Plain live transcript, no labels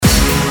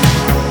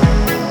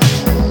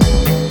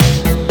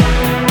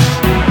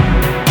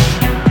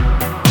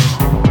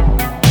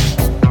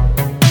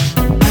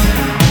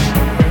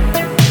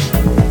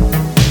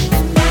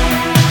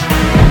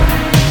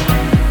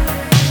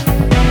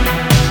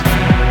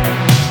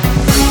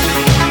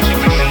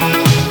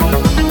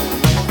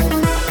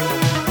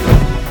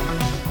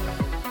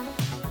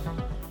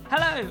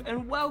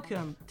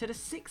Welcome to the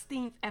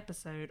 16th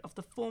episode of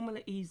the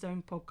Formula E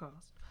Zone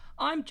podcast.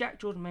 I'm Jack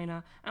Jordan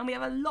Maynard, and we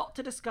have a lot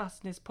to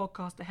discuss in this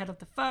podcast ahead of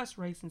the first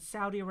race in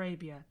Saudi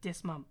Arabia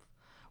this month.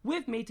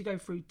 With me to go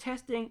through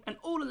testing and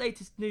all the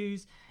latest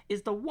news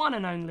is the one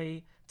and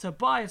only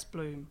Tobias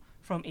Bloom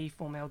from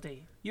eForm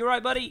LD. You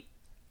alright, buddy?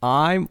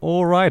 I'm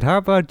alright, how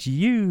about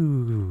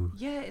you?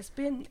 Yeah, it's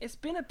been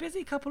a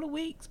busy couple of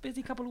weeks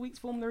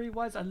Formula E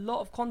wise. A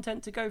lot of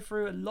content to go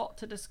through, a lot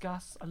to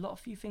discuss, a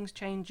few things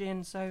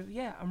changing. So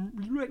yeah, I'm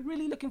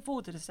really looking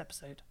forward to this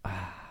episode.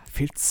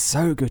 Feels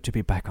so good to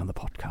be back on the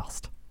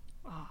podcast.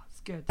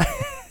 It's good.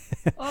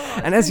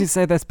 And as you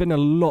say, there's been a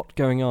lot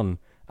going on.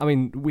 I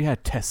mean, we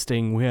had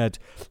testing, we had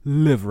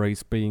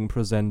liveries being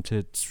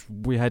presented,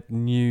 we had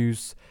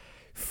news,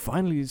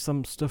 finally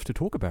some stuff to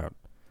talk about.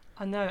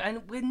 I know,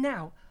 and we're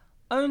now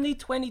only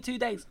 22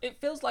 days. It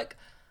feels like,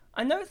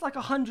 I know it's like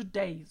 100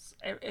 days.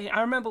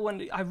 I remember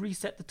when I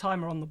reset the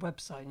timer on the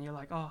website and you're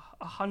like,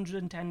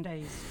 110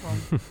 days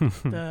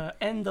from the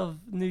end of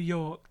New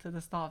York to the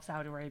start of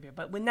Saudi Arabia.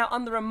 But we're now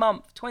under a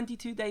month,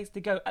 22 days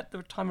to go at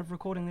the time of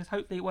recording this.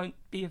 Hopefully it won't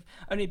be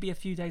only be a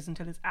few days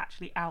until it's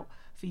actually out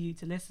for you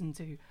to listen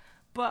to.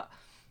 But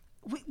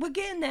we're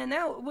getting there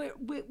now.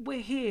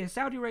 We're here.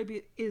 Saudi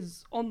Arabia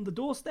is on the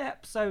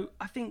doorstep. So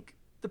I think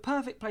the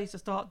perfect place to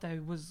start,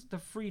 though, was the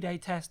 3-day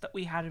test that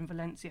we had in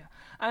Valencia.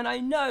 And I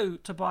know,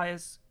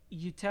 Tobias,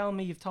 you've told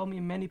me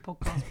in many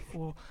podcasts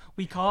before,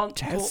 we can't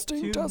testing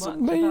talk too doesn't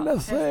much mean about a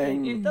testing.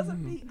 thing. It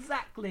doesn't mean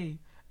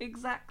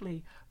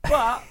exactly.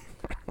 But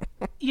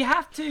you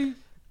have to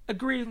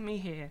agree with me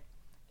here.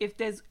 If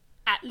there's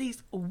at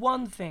least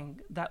one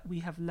thing that we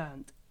have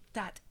learned,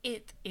 that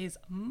it is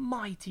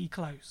mighty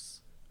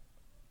close.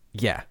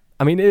 Yeah,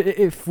 I mean,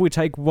 if we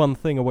take one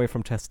thing away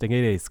from testing,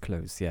 it is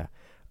close, yeah.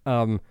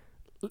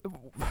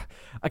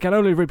 I can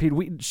only repeat,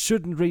 we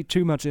shouldn't read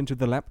too much into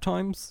the lap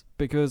times,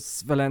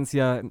 because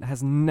Valencia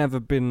has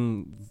never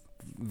been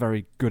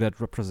very good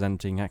at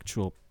representing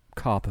actual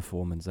car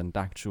performance and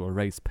actual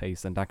race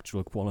pace and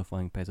actual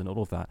qualifying pace and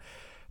all of that.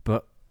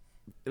 But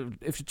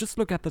if you just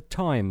look at the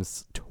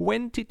times,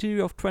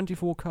 22 of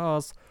 24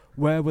 cars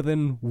were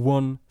within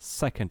 1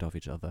 second of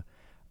each other.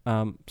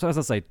 So as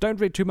I say, don't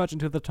read too much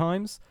into the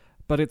times,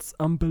 but it's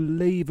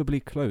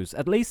unbelievably close.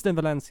 At least in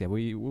Valencia,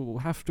 we will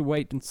have to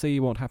wait and see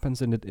what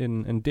happens in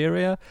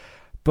Diriyah.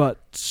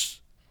 But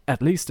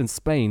at least in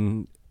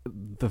Spain,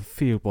 the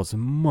field was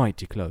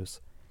mighty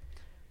close.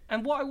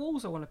 And what I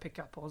also want to pick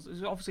up on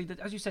is obviously that,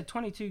 as you said,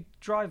 22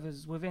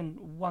 drivers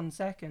within 1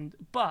 second,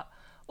 but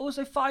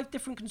also 5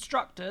 different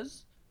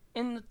constructors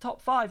in the top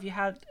 5. You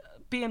had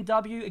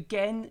BMW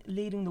again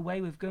leading the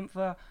way with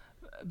Gunther.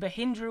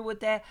 Mahindra were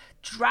there,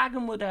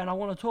 Dragon were there, and I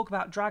want to talk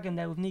about Dragon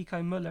there with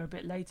Nico Müller a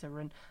bit later,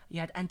 and you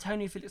had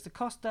Antonio Felix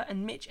Acosta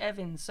and Mitch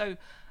Evans,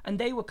 and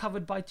they were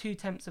covered by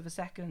 0.2 of a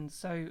second.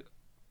 So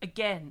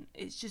again,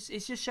 it's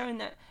just showing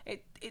that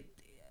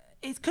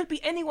it could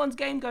be anyone's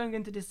game going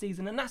into this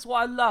season, and that's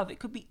what I love. It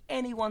could be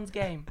anyone's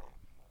game.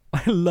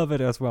 I love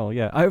it as well.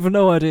 Yeah, I have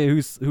no idea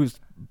who's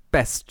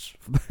best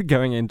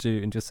going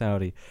into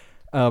Saudi.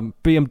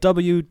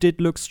 BMW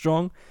did look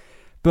strong,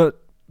 but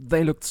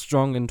they looked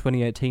strong in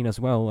 2018 as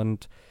well,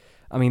 and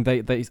I mean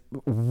they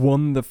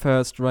won the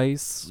first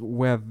race.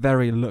 We're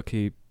very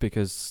lucky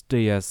because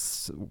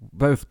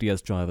both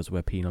Diaz drivers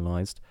were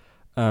penalised.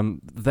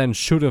 Then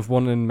should have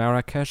won in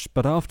Marrakesh,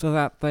 but after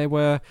that they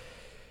were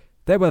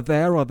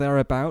there or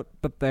thereabout,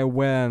 but they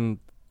weren't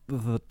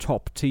the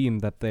top team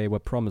that they were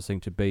promising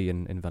to be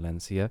in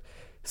Valencia.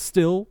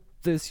 Still,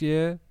 this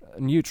year, a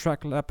new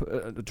track lap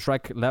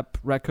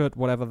record,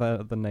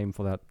 whatever the name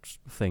for that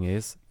thing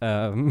is.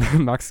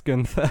 Max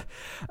Gunther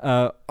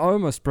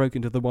almost broke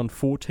into the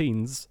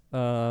 114s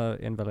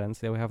in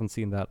Valencia. We haven't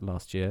seen that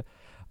last year.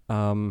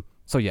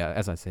 So yeah,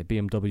 as I say,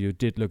 BMW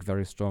did look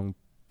very strong,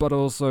 but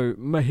also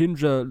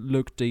Mahindra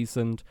looked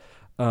decent.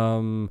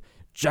 Jaguar,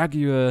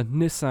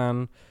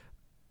 Nissan,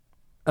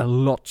 a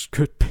lot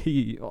could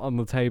be on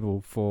the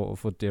table for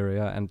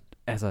Diriyah, and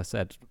as I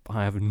said,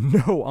 I have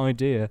no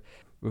idea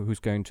who's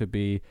going to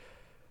be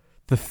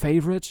the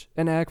favourite,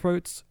 in air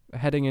quotes,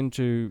 heading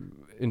into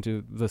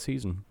the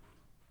season.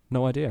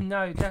 No idea.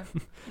 No,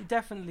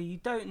 definitely you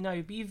don't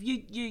know. But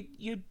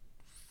you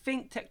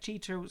think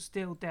Techeetah was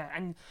still there,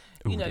 and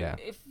yeah.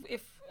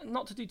 if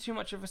not to do too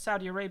much of a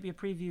Saudi Arabia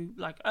preview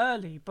like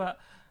early, but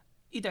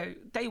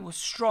they were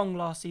strong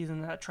last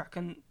season at that track,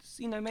 and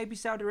maybe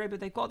Saudi Arabia,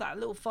 they got that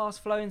little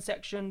fast flowing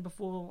section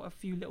before a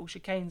few little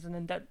chicanes and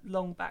then that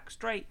long back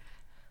straight.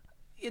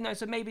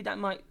 So maybe that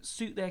might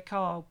suit their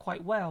car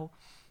quite well.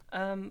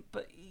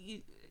 But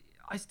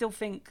I still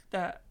think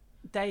that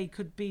they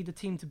could be the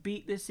team to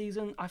beat this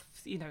season.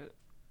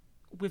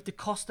 With Da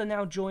Costa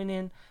now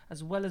joining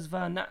as well as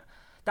Vern, that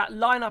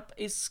lineup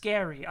is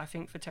scary, I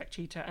think, for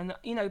Techeetah.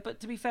 And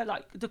but to be fair,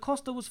 like Da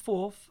Costa was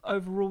 4th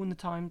overall in the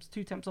times,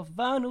 0.2 off.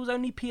 Vern was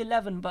only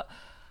P11, but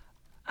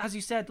as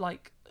you said,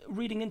 like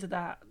reading into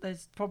that,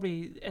 there's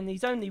probably, and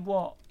he's only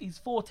he's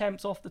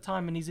 0.4 off the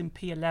time, and he's in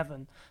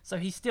P11, so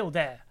he's still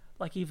there.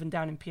 Like even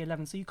down in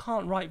P11, so you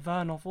can't write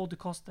Vern off or Da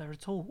Costa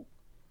at all.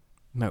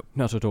 No,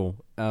 not at all.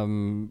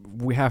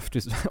 We have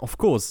to, of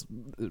course,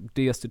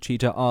 DS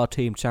Techeetah are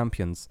team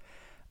champions,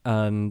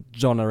 and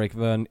Jon-Erik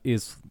Verne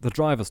is the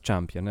driver's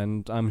champion,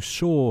 and I'm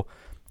sure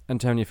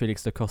Antonio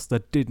Felix da Costa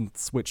didn't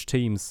switch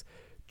teams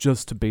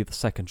just to be the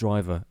second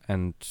driver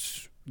and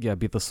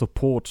be the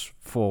support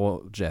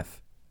for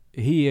Jeff.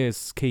 He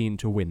is keen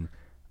to win,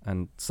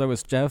 and so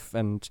is Jeff,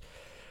 and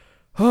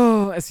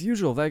as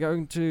usual, they're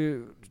going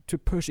to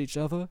push each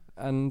other,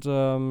 and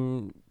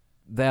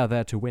they're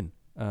there to win.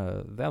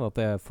 They're not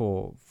there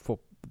for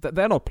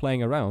they're not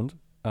playing around.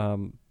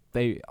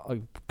 They are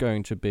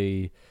going to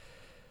be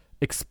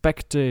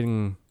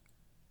expecting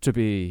to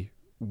be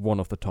one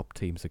of the top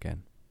teams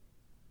again.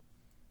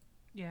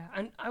 Yeah,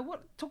 and I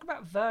want to talk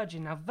about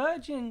Virgin. Now,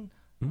 Virgin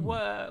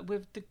were,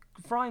 with the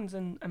Frines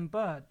and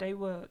Bird, they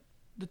were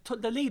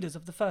the leaders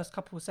of the first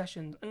couple of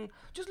sessions. And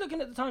just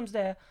looking at the times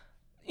there,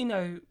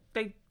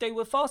 they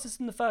were fastest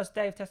in the first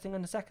day of testing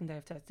and the second day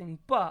of testing.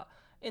 But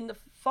in the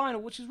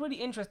final, which is really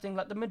interesting,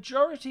 like the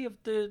majority of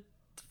the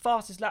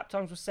fastest lap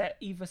times were set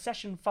either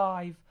session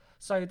 5,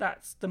 so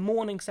that's the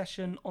morning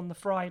session on the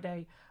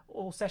Friday,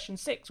 or session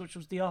 6, which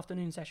was the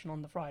afternoon session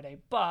on the Friday.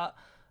 But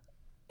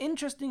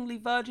interestingly,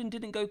 Virgin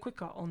didn't go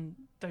quicker on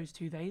those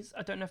 2 days.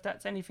 I don't know if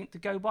that's anything to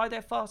go by.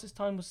 Their fastest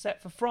time was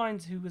set for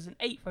Frines, who was an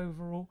 8th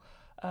overall.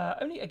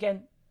 Only,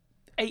 again,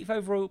 8th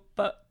overall,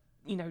 but,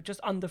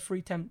 just under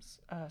 3 tenths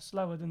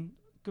slower than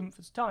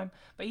Gunther's time.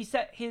 But he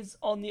set his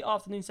on the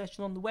afternoon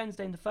session on the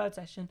Wednesday in the 3rd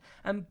session.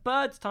 And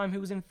Bird's time,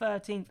 who was in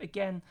 13th,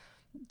 again,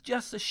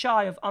 just a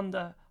shy of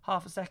under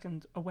half a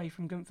second away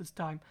from Gunther's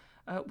time,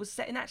 was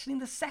set in actually in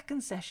the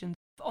 2nd session.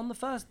 On the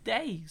first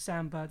day,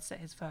 Sam Bird set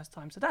his first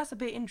time. So that's a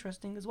bit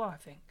interesting as well, I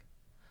think.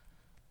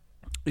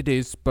 It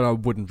is, but I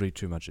wouldn't read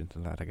too much into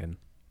that again.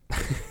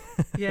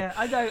 Yeah,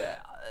 I know.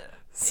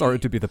 Sorry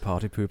to be the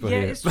party pooper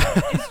here. Yeah,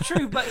 it's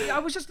true. But I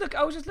was just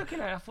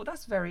looking at it. I thought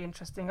that's very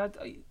interesting.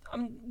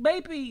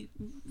 Maybe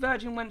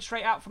Virgin went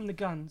straight out from the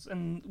guns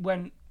and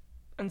went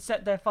and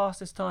set their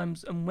fastest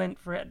times and went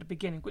for it at the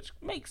beginning, which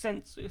makes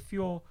sense if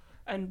you're.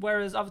 And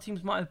whereas other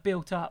teams might have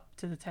built up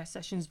to the test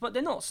sessions, but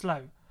they're not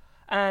slow,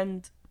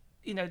 and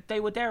they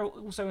were there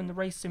also in the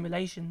race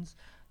simulations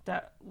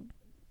that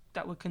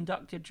were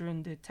conducted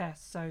during the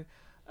tests. So,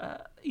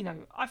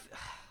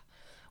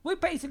 we're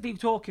basically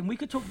talking. We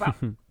could talk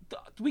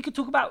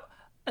about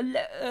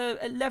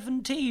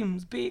 11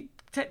 teams being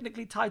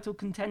technically title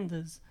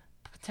contenders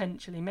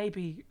potentially.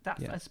 Maybe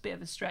that's a bit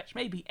of a stretch.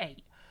 Maybe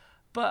 8,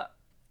 but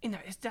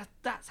it's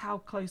that's how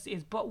close it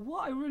is. But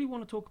what I really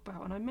want to talk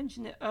about, and I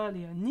mentioned it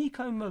earlier,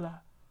 Nico Müller,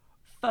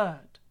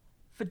 3rd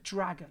for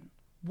Dragon.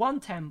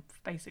 1/10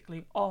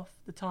 basically off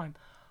the time.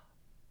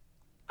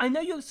 I know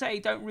you'll say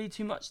don't read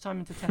too much time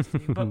into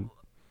testing, but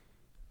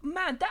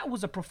man, that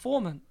was a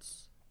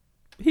performance.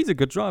 He's a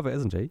good driver,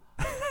 isn't he?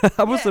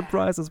 I was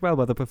surprised as well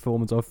by the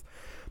performance of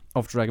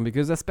Dragon,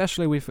 because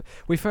especially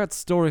we've heard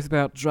stories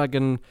about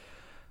Dragon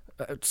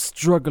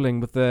struggling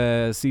with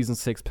their season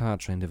 6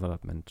 powertrain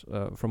development.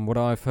 From what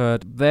I've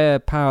heard, their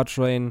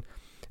powertrain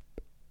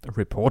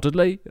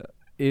reportedly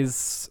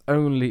is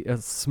only a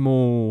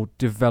small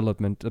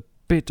development, a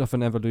bit of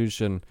an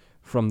evolution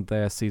from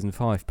their season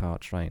 5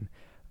 powertrain,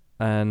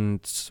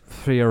 and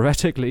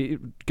theoretically,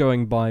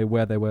 going by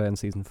where they were in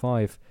season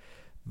 5,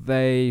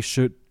 they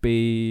should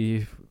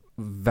be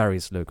very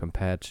slow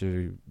compared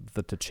to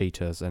the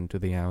Techeetahs and to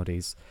the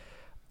Audis.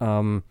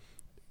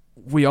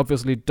 We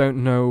obviously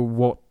don't know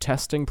what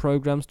testing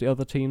programs the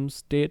other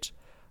teams did,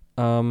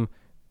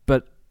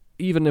 but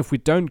even if we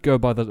don't go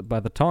by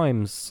the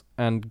times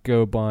and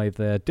go by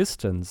their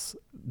distance,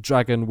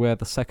 Dragon were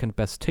the 2nd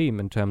best team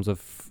in terms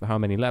of how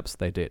many laps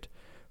they did.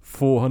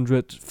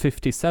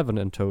 457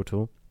 in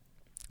total.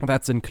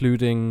 That's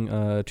including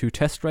 2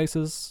 test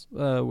races.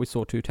 We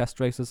saw 2 test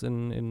races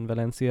in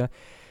Valencia.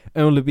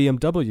 Only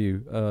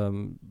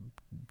BMW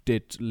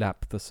did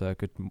lap the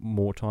circuit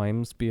more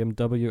times.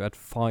 BMW at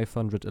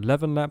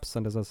 511 laps,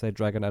 and as I say,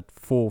 Dragon at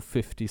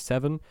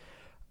 457,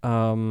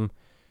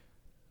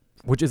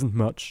 which isn't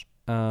much.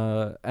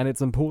 And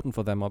it's important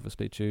for them,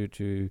 obviously,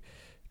 to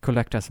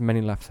collect as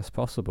many laps as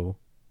possible.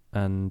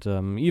 And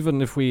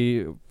even if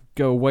we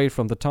go away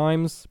from the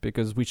times,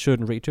 because we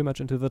shouldn't read too much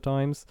into the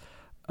times,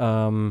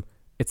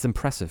 it's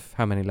impressive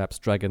how many laps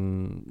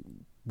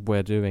Dragon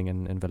were doing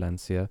in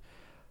Valencia.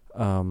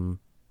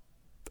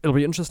 It'll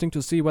be interesting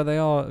to see where they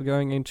are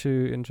going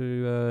into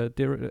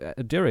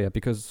Diriyah,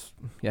 because,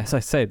 as I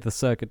said, the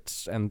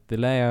circuit and the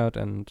layout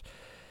and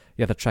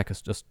the track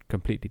is just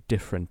completely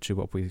different to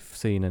what we've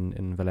seen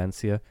in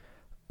Valencia.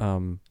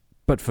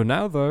 But for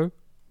now, though,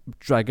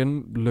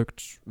 Dragon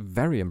looked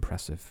very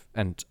impressive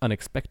and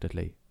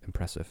unexpectedly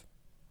impressive.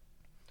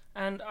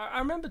 And I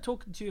remember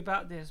talking to you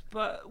about this,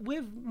 but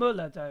with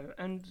Müller, though,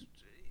 and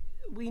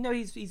we know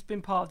he's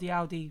been part of the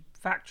Audi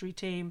factory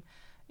team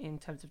in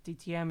terms of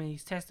DTM, and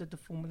he's tested the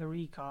Formula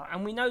E car.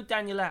 And we know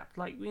Daniel Abt,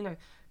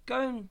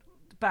 going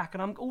back,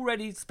 and I'm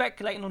already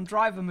speculating on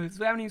driver moves.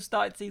 We haven't even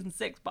started season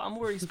 6, but I'm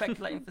already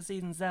speculating for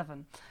season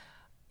 7.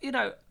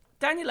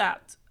 Daniel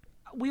Abt,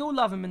 we all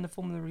love him in the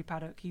Formula E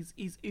paddock.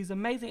 He's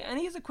amazing, and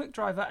he's a quick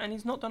driver, and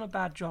he's not done a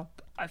bad job.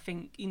 I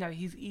think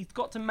he's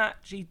got to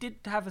match. He did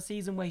have a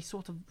season where he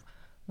sort of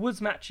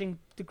was matching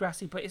Di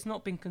Grassi, but it's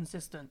not been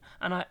consistent,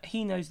 and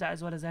he knows that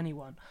as well as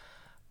anyone.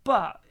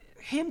 But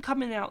him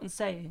coming out and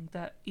saying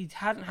that he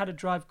hadn't had a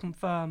drive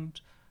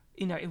confirmed,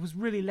 it was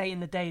really late in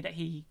the day that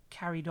he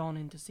carried on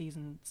into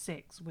season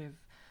 6 with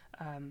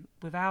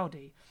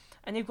Audi,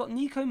 and you've got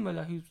Nico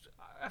Müller, who's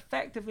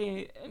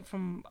effectively,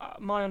 from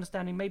my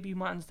understanding, maybe you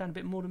might understand a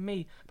bit more than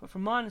me, but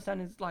from my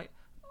understanding, it's like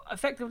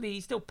effectively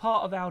he's still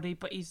part of Audi,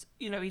 but he's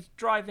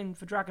driving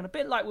for Dragon, a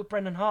bit like with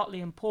Brendan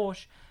Hartley and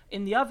Porsche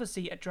in the other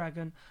seat at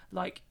Dragon.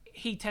 Like,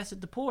 he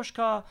tested the Porsche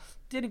car,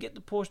 didn't get the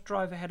Porsche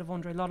drive ahead of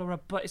Andre Lotterer,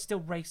 but is still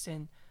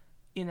racing,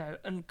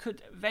 and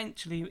could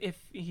eventually,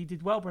 if he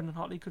did well, Brendan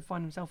Hartley could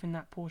find himself in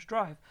that Porsche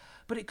drive.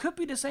 But it could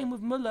be the same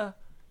with Müller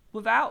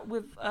with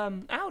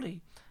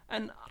Audi,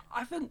 and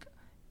I think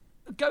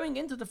going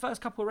into the first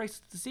couple of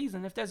races of the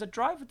season, if there's a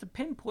driver to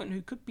pinpoint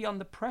who could be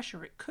under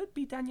pressure, it could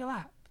be Daniel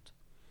Abt.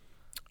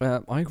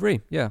 I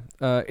agree. Yeah,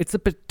 it's a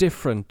bit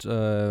different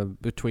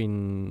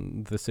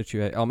between the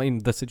situation. I mean,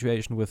 the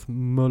situation with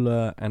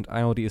Müller and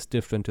Audi is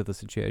different to the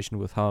situation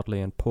with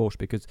Hartley and Porsche,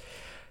 because,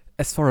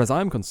 as far as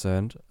I'm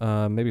concerned,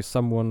 maybe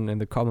someone in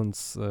the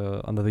comments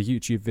under the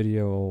YouTube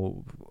video,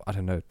 or I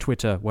don't know,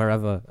 Twitter,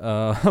 wherever,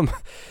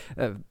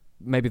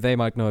 maybe they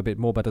might know a bit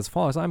more. But as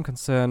far as I'm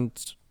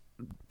concerned,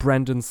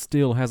 Brandon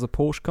still has a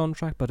Porsche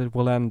contract, but it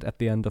will end at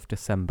the end of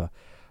December.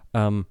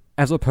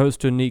 As opposed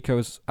to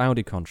Nico's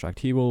Audi contract.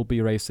 He will be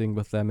racing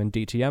with them in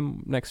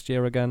DTM next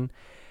year again,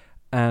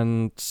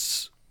 and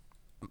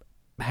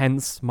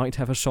hence might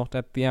have a shot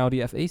at the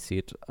Audi FE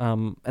seat.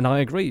 And I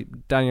agree,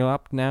 Daniel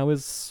Abt now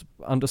is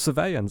under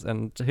surveillance,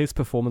 and his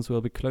performance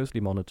will be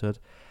closely monitored.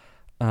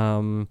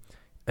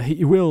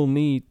 He will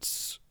need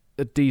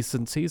a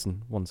decent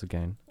season once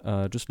again,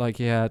 just like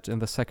he had in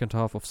the second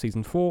half of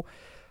season 4.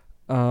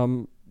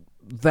 I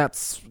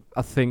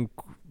think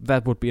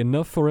that would be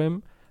enough for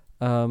him.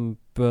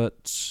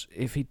 But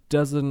if he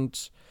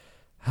doesn't,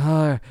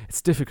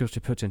 it's difficult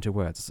to put into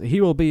words.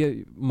 He will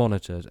be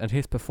monitored, and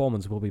his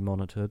performance will be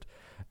monitored.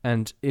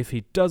 And if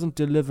he doesn't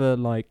deliver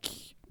like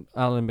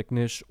Alan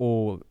McNish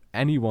or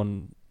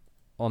anyone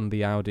on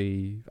the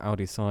Audi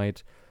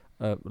side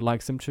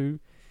likes him to,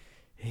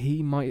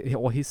 he might,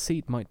 or his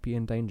seat might be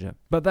in danger.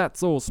 But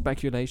that's all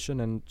speculation,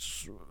 and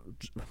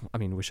I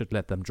mean, we should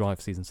let them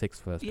drive season 6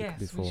 first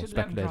before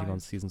speculating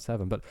on season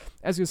 7. But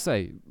as you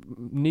say,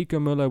 Nico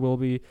Müller will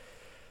be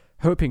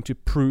hoping to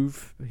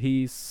prove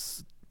he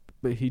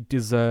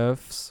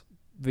deserves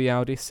the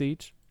Audi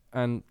seat,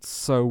 and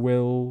so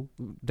will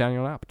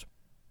Daniel Abt.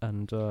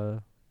 And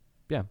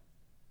yeah.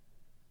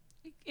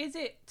 Is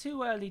it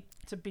too early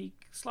to be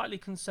slightly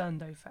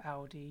concerned though for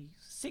Audi?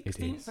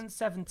 16th and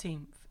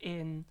 17th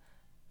in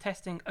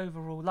testing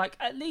overall. Like,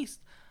 at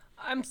least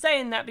I'm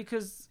saying that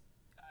because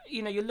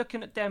you're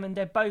looking at them and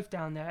they're both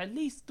down there. At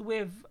least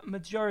with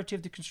majority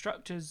of the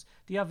constructors,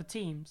 the other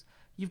teams,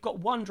 you've got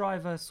one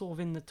driver sort of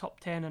in the top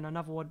 10 and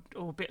another one,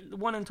 or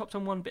one in the top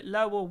 10, one a bit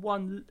lower,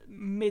 one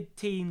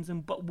mid-teens,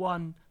 and but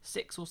one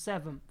 6th or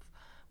 7th.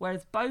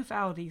 Whereas both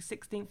Audi,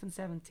 16th and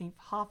 17th,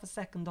 half a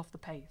second off the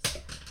pace.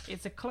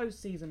 It's a close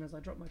season as I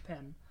drop my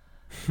pen.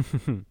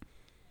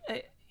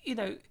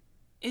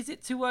 Is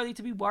it too early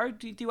to be worried?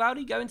 Do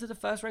Audi go into the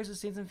first race of the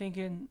season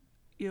thinking,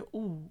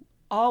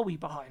 are we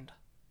behind?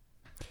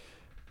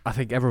 I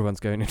think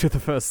everyone's going into the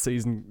first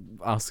season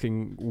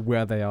asking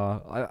where they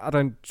are. I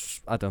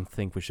don't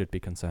think we should be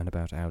concerned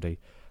about Audi.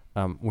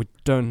 We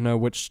don't know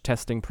which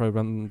testing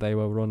program they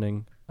were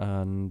running,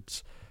 and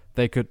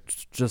they could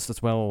just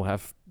as well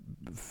have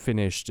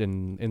finished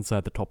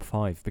inside the top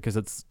 5, because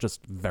it's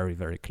just very,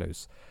 very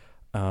close.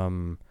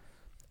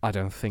 I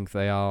don't think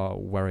they are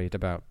worried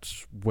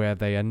about where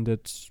they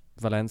ended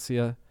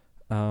Valencia.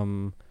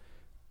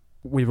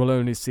 We will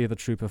only see the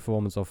true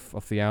performance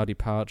of the Audi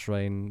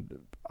powertrain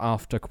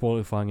after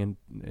qualifying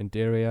in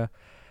Diriyah,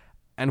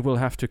 and we'll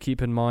have to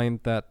keep in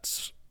mind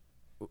that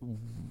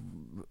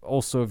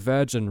also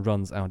Virgin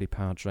runs Audi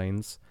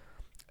powertrains,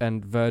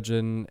 and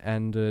Virgin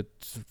ended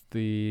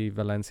the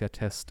Valencia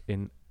test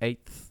in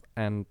 8th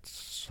and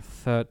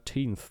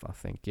 13th, I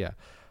think, yeah.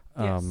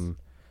 Yes.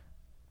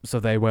 So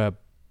they were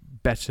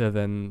better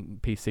than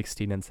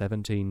P16 and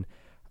 17.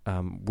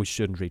 We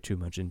shouldn't read too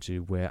much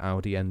into where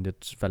Audi ended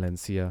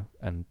Valencia,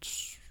 and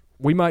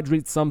we might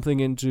read something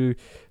into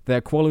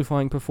their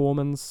qualifying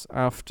performance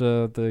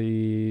after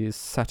the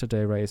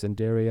Saturday race in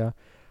Diriyah.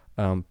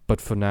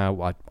 But for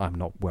now, I'm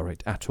not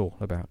worried at all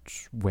about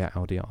where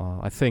Audi are.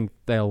 I think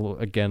they'll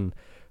again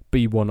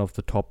be one of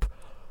the top,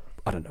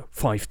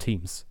 5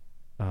 teams.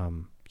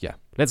 Yeah,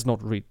 let's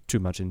not read too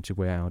much into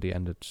where Audi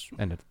ended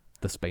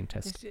the Spain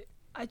test.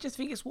 I just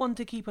think it's one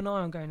to keep an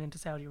eye on going into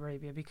Saudi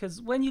Arabia,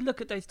 because when you look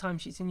at those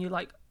timesheets and you're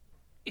like,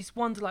 it's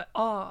one to like,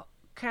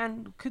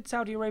 could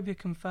Saudi Arabia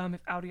confirm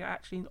if Audi are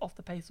actually off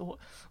the pace, or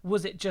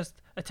was it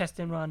just a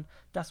testing run?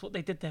 That's what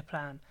they did their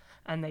plan,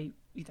 and they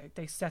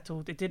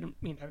settled. It didn't,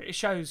 it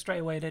shows straight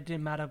away that it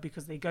didn't matter,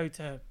 because they go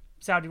to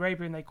Saudi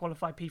Arabia and they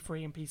qualify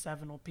P3 and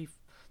P7 or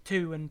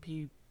P2 and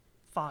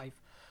P5,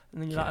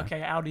 and then you're Yeah. like,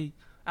 okay, Audi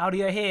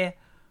are here.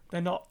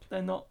 They're not.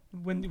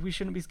 When we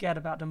shouldn't be scared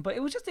about them. But it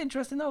was just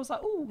interesting. I was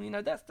like, oh,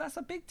 that's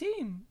a big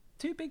team.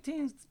 Two big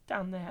teams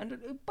down there.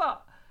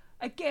 But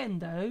again,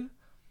 though,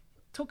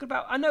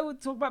 I know we're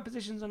talking about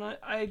positions, and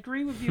I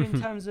agree with you in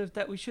terms of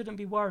that we shouldn't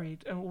be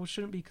worried or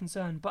shouldn't be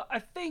concerned. But I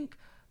think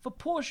for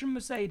Porsche and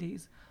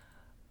Mercedes,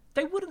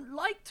 they wouldn't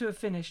like to have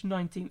finished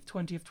 19th,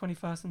 20th,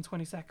 21st, and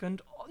 22nd.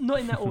 Not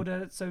in that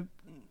order. So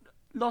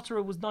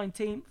Lotterer was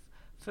 19th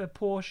for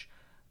Porsche.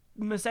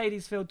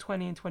 Mercedes field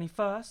 20 and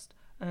 21st.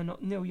 And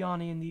Neil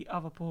Yarni in the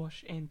other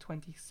Porsche in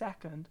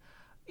 22nd.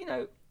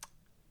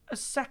 A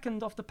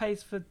second off the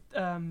pace for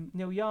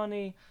Neil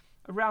Yarni,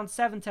 around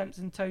 7 tenths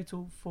in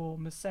total for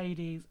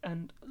Mercedes,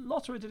 and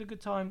Lotterer did a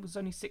good time, was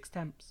only 6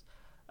 tenths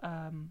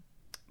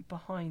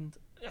behind.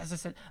 As I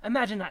said,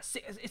 imagine that.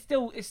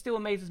 It still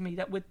amazes me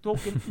that we're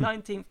talking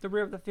 19th, the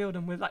rear of the field,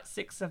 and we're like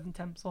 6-7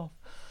 tenths off.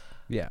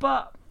 Yeah.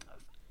 But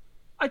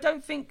I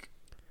don't think.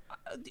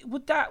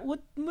 Would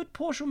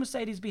Porsche or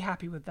Mercedes be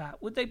happy with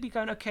that? Would they be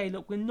going, okay,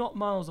 look, we're not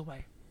miles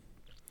away?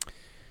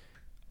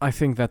 I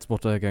think that's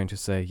what they're going to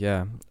say,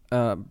 yeah.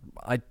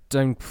 I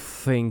don't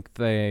think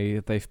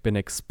they've been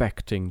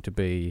expecting to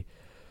be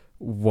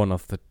one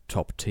of the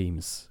top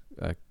teams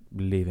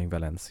leaving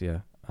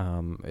Valencia.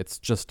 It's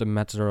just a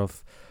matter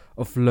of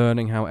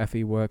learning how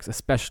FE works,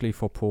 especially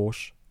for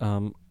Porsche.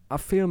 I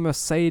feel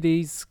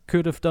Mercedes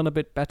could have done a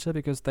bit better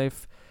because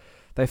they've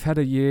had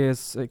a year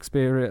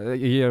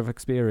of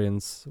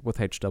experience with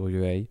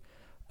HWA.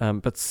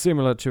 But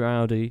similar to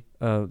Audi,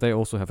 they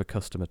also have a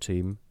customer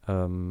team,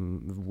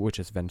 which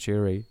is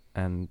Venturi,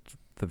 and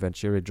the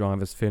Venturi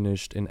drivers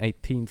finished in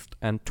 18th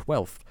and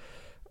 12th,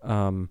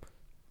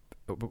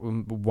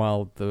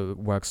 while the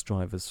Works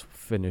drivers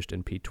finished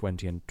in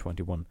P20 and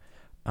 21.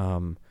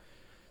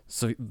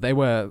 So they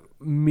were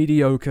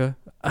mediocre.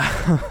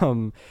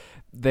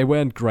 They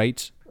weren't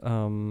great,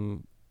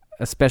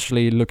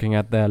 especially looking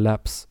at their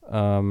laps.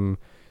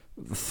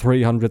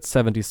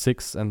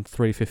 376 and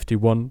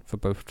 351 for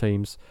both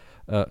teams,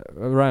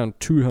 around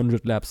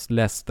 200 laps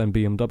less than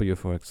BMW,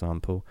 for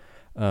example.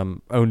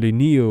 Only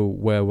NIO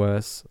were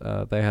worse.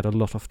 They had a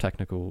lot of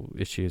technical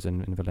issues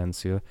in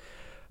Valencia.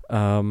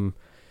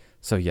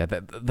 So yeah,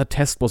 the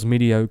test was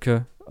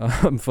mediocre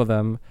for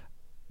them,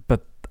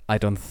 but I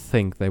don't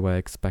think they were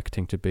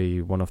expecting to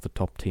be one of the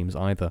top teams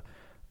either.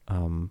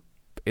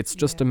 It's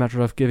just a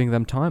matter of giving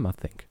them time, I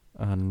think.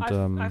 And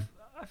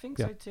I think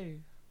so too.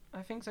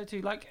 I think so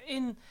too. Like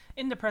in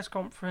the press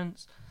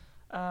conference,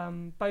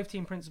 both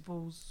team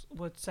principals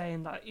were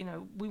saying that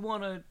we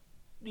want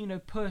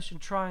to push and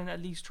try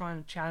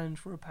and challenge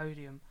for a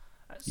podium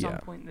at some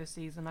point this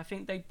season. I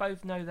think they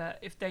both know that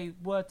if they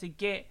were to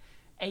get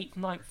 8th,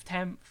 9th,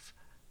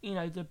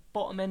 10th, the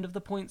bottom end of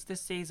the points this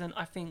season,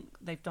 I think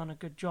they've done a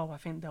good job. I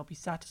think they'll be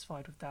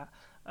satisfied with that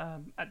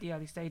at the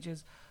early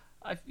stages.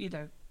 I think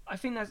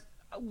that's.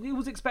 It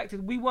was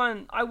expected.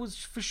 I was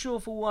for sure,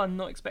 for one,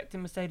 not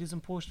expecting Mercedes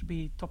and Porsche to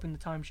be topping the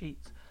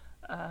timesheets.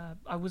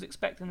 I was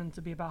expecting them to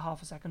be about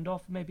half a second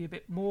off, maybe a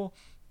bit more.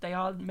 They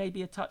are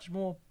maybe a touch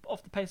more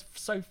off the pace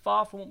so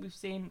far from what we've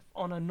seen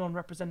on a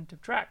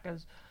non-representative track,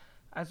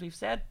 as we've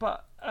said.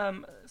 But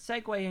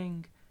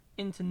segueing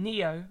into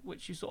NIO,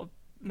 which you sort of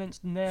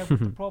mentioned there with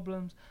the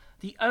problems,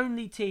 the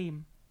only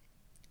team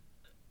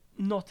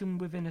not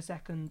within a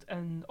second,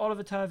 and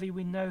Oliver Turvey,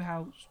 we know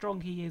how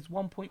strong he is,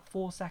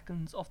 1.4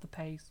 seconds off the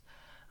pace,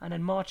 and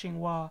then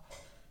Marching-Wa,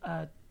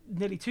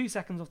 nearly 2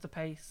 seconds off the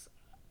pace.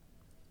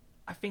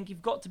 I think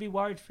you've got to be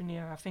worried for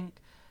NIO. I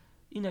think,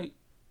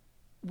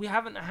 we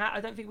haven't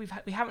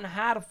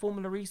had a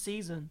Formula E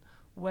season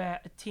where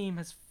a team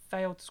has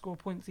failed to score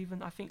points.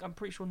 I'm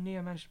pretty sure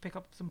NIO managed to pick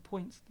up some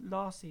points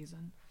last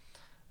season.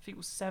 I think it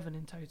was 7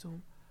 in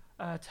total.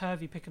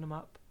 Turvey picking them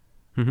up,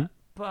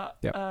 but.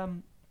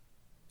 Yep.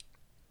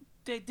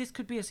 This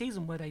could be a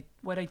season where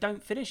they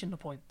don't finish in the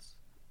points.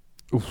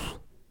 Oof,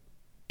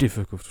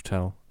 difficult to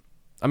tell.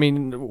 I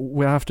mean,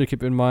 we have to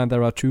keep in mind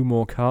there are 2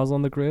 more cars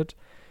on the grid,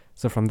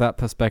 so from that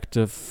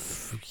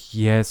perspective,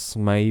 yes,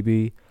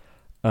 maybe.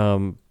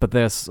 But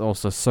there's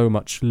also so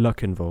much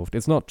luck involved.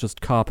 It's not just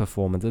car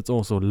performance; it's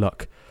also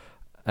luck,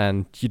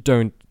 and you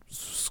don't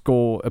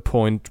score a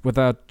point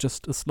without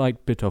just a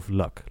slight bit of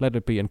luck. Let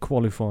it be in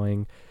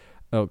qualifying,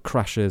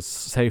 crashes,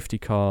 safety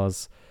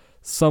cars.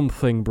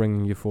 Something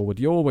bringing you forward.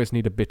 You always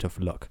need a bit of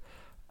luck,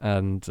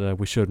 and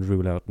we shouldn't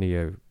rule out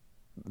NIO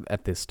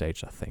at this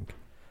stage, I think.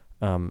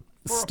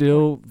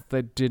 Still,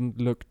 they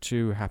didn't look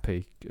too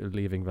happy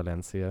leaving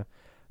Valencia.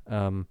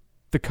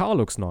 The car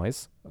looks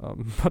nice,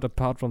 but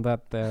apart from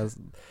that, there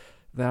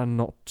are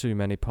not too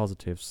many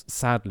positives.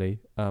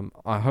 Sadly,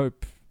 I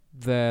hope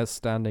their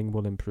standing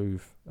will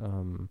improve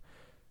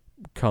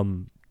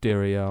come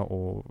Diriyah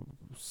or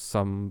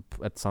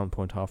at some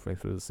point halfway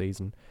through the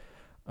season.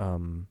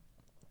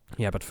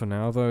 Yeah, but for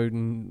now, though,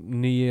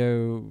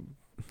 NIO,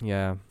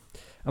 I'm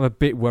a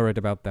bit worried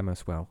about them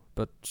as well.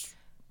 But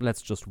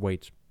let's just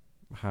wait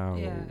how...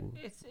 Yeah,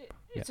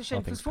 it's a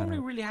shame, because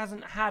Formula really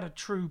hasn't had a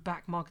true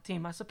back market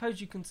team. I suppose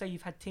you can say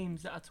you've had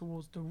teams that are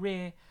towards the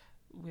rear,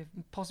 with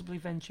possibly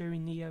Venturi,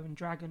 Neo, and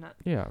Dragon at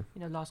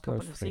last couple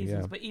those of three,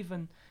 seasons. But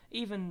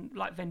even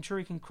like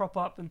Venturi can crop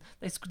up, and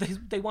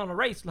they won a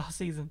race last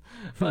season.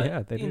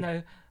 But, they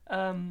did.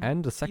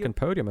 And a second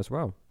podium as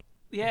well.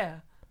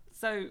 Yeah.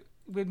 So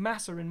with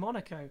Massa in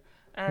Monaco,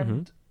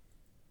 and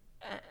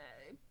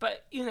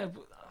but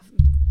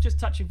just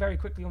touching very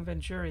quickly on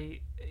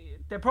Venturi,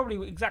 they're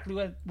probably exactly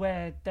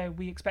where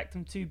we expect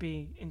them to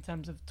be in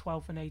terms of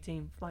 12th and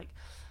 18th. Like,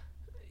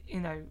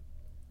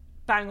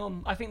 bang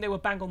on. I think they were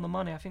bang on the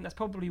money. I think that's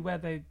probably where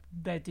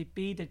they'd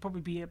be. They'd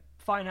probably be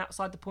fine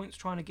outside the points,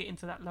 trying to get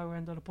into that lower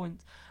end of the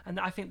points. And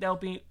I think they'll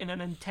be in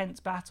an intense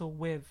battle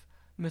with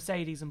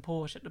Mercedes and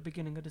Porsche at the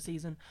beginning of the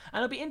season.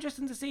 And it'll be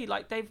interesting to see.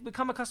 Like, they've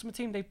become a customer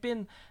team. They've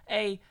been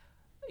a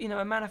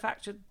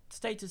manufactured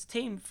status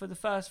team for the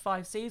first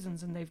 5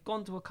 seasons, and they've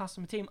gone to a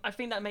customer team. I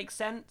think that makes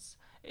sense.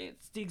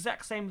 It's the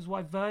exact same as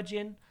why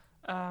Virgin,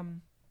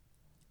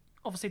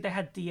 obviously they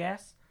had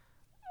DS,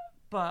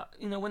 but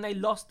when they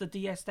lost the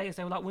DS status,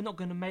 they were like, we're not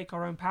going to make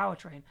our own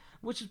powertrain,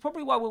 which is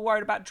probably why we're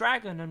worried about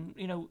Dragon.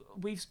 And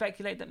we've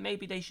speculated that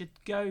maybe they should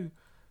go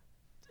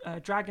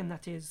Dragon,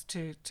 that is,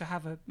 to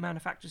have a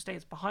manufacturer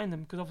status behind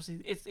them, because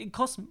obviously it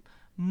costs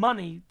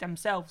money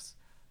themselves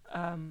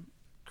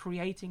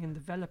creating and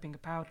developing a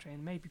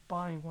powertrain. Maybe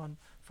buying one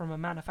from a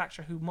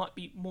manufacturer who might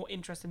be more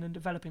interested in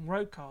developing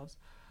road cars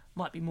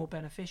might be more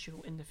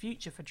beneficial in the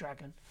future for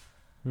Dragon.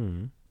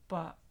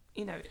 But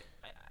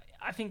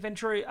I think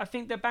Venturi, I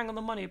think they're bang on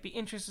the money. It'd be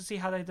interesting to see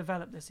how they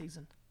develop this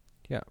season.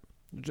 Yeah.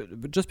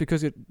 Just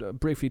because you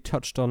briefly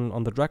touched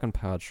on the Dragon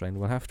powertrain,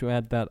 we'll have to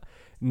add that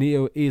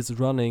Neo is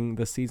running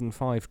the Season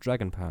 5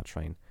 Dragon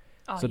powertrain.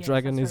 So yes,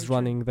 Dragon is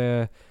running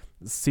their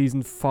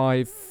Season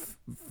 5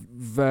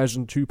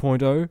 version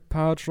 2.0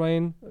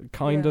 powertrain,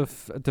 kind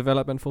of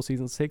development for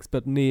Season 6,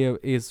 but Neo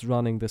is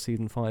running the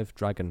Season 5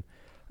 Dragon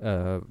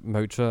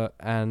motor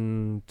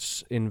and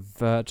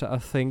inverter, I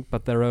think,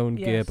 but their own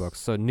gearbox.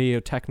 So Neo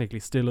technically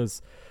still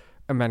is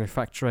a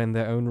manufacturer in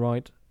their own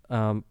right,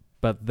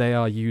 but they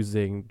are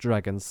using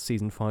Dragon's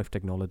Season 5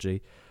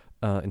 technology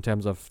in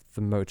terms of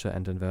the motor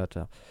and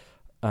inverter.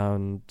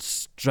 And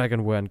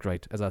Dragon weren't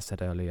great, as I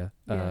said earlier,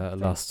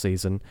 last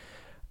season.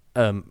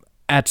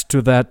 Add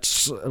to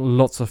that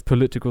lots of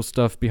political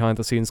stuff behind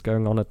the scenes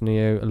going on at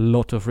Neo. A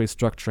lot of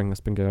restructuring has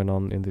been going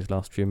on in these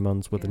last few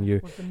months with the new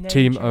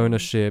team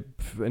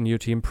ownership, a new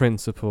team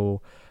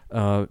principal,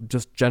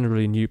 just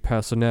generally new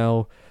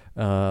personnel.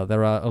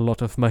 There are a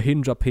lot of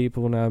Mahindra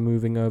people now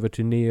moving over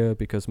to Neo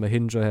because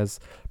Mahindra has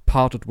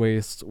parted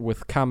ways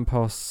with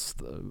Campos.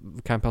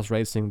 Campos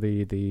Racing,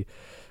 the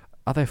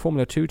are they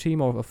Formula 2 team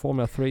or a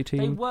Formula 3 team?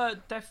 They were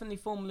definitely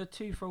Formula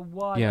 2 for a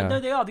while. Yeah. No,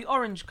 they are. The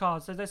orange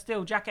cars, so they're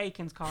still Jack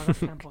Aiken's car. That's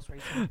Campos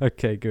Racing.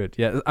 Okay, good.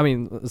 Yeah, I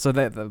mean, so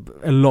there's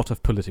a lot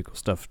of political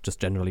stuff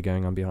just generally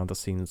going on behind the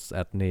scenes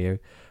at Neo.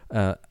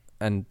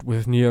 And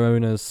with new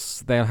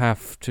owners, they'll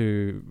have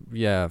to,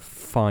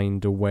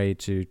 find a way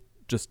to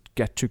just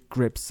get to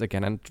grips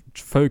again and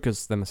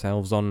focus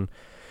themselves on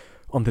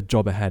the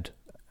job ahead.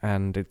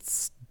 And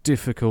it's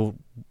difficult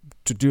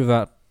to do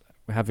that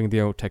having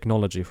the old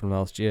technology from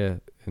last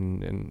year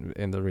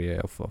in the rear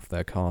of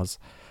their cars.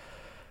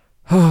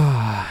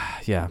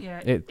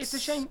 It's a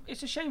shame.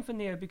 It's a shame for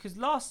Neo because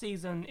last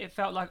season it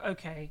felt like,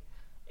 okay,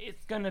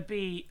 it's going to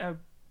be a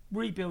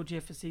rebuild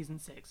year for Season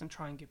 6 and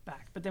try and get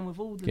back. But then with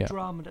all the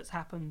drama that's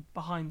happened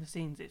behind the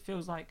scenes, it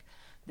feels like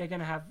they're going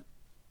to have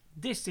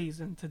this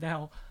season to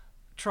now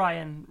try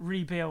and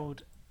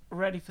rebuild,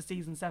 ready for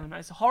Season 7.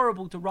 It's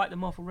horrible to write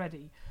them off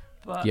already.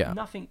 But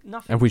nothing.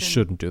 And we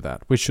shouldn't do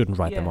that. We shouldn't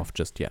write them off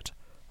just yet.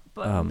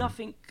 But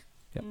nothing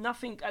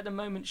at the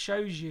moment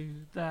shows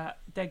you that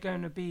they're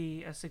going to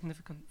be a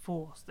significant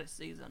force this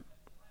season.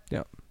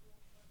 Yeah.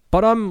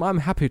 But I'm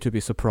happy to be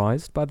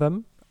surprised by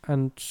them,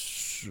 and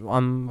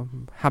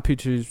I'm happy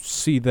to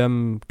see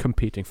them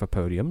competing for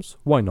podiums.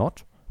 Why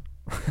not?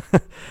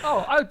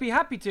 I would be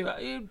happy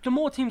to. The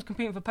more teams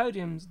competing for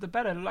podiums, the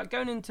better. Like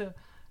going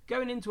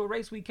into a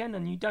race weekend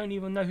and you don't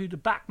even know who the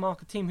back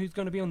marker team who's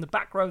going to be on the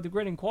back row of the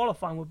grid in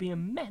qualifying would be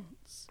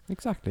immense.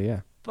 Exactly,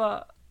 yeah.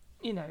 But,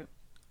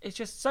 it's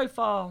just so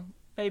far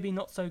maybe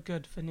not so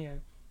good for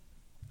Neo.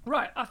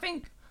 Right, I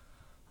think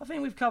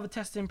we've covered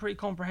testing pretty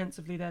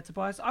comprehensively there,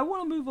 Tobias. I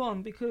want to move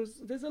on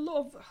because there's a lot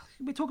of...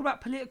 We talk about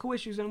political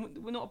issues and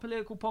we're not a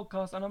political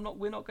podcast and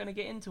we're not going to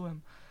get into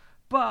them.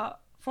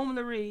 But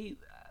Formula E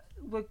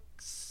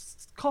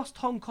cost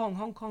Hong Kong.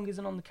 Hong Kong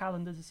isn't on the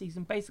calendar this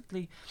season.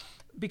 Basically,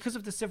 because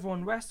of the civil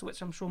unrest,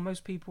 which I'm sure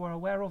most people are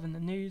aware of in the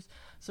news.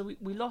 So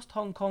we lost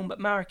Hong Kong, but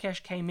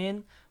Marrakesh came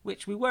in,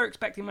 which we were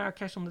expecting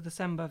Marrakesh on the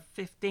December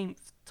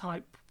 15th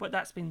type, but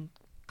that's been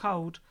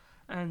cold,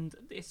 and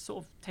it's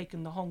sort of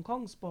taken the Hong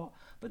Kong spot.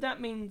 But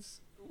that means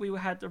we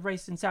had the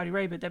race in Saudi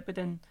Arabia, but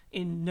then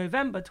in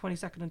November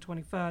 22nd and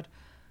 23rd,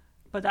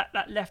 but that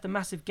left a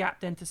massive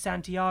gap then to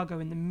Santiago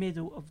in the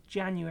middle of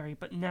January.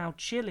 But now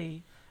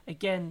Chile,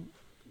 again,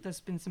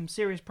 there's been some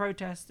serious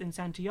protests in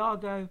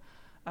Santiago.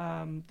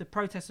 The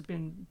protests have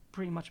been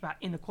pretty much about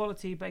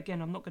inequality, but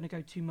again, I'm not going to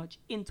go too much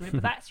into it.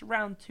 But that's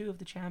round 2 of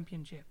the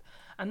championship,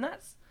 and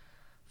that's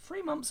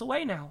 3 months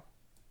away now.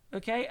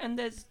 Okay, and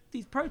there's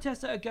these protests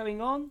that are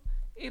going on.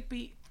 It'd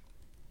be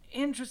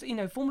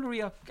interesting, Formula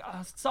E are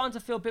starting to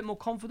feel a bit more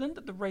confident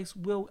that the race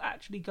will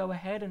actually go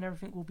ahead and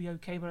everything will be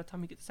okay by the time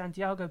we get to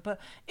Santiago. But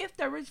if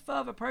there is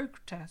further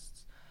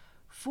protests,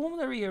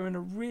 Formula E are in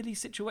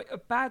a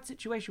bad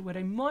situation where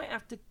they might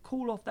have to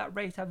call off that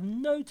race, have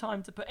no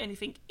time to put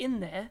anything in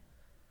there,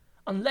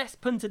 unless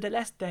Punta del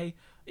Este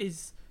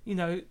is,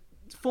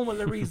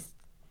 Formula E's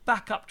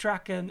backup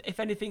track, and if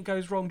anything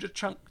goes wrong, just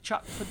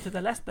chuck Punta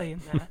del Este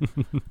in there.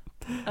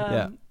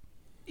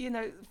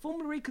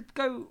 Formula E could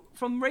go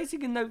from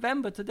racing in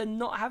November to then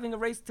not having a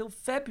race till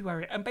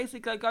February, and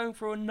basically going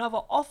for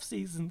another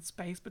off-season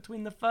space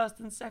between the first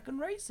and second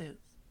races.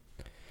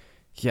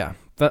 Yeah,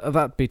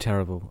 that'd be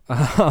terrible.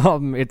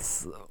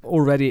 It's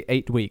already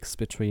 8 weeks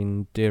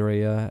between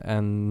Diriyah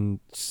and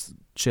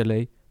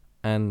Chile,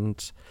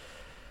 and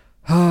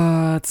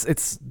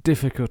it's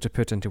difficult to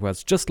put into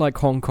words. Just like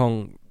Hong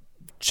Kong,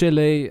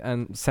 Chile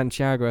and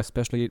Santiago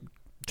especially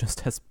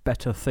just has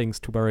better things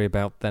to worry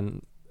about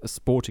than a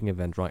sporting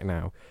event right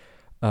now.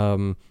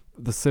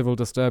 The civil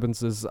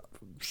disturbances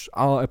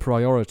are a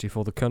priority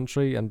for the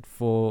country and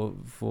for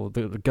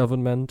the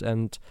government,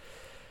 and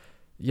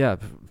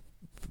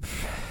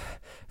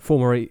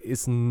Formula E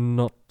is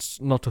not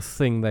a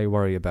thing they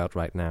worry about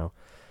right now.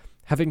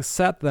 Having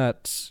said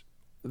that,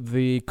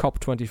 the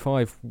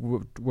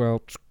COP25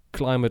 World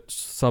Climate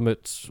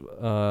Summit,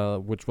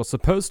 which was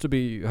supposed to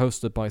be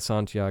hosted by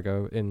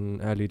Santiago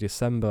in early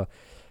December,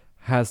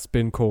 has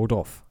been called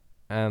off.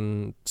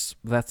 And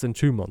that's in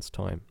 2 months'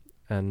 time.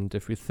 And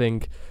if we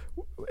think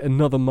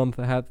another month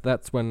ahead,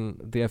 that's when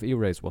the FE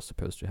race was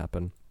supposed to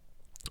happen.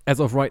 As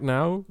of right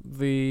now,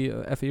 the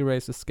FE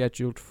race is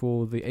scheduled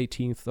for the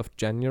 18th of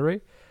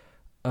January.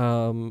 We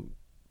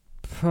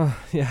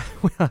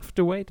have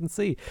to wait and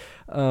see.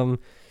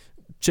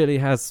 Chile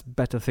has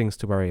better things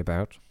to worry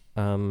about.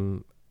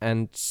 And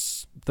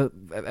the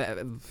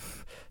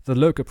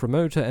local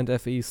promoter and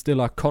FE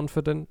still are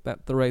confident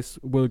that the race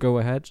will go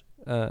ahead.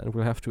 And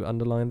we'll have to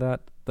underline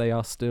that they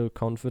are still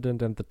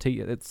confident, and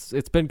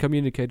it's been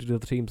communicated to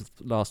the teams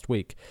last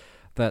week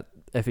that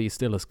FE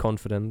still is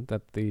confident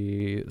that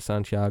the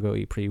Santiago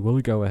E-Prix will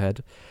go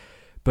ahead.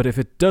 But if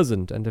it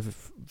doesn't, and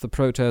if the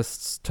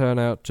protests turn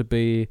out to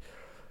be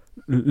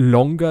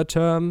longer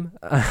term,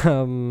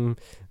 we'll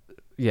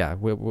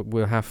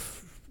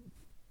have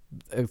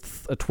a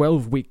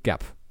 12-week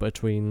gap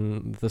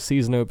between the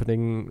season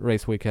opening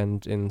race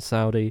weekend in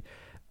Saudi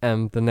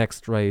and the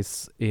next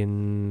race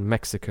in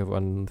Mexico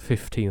on the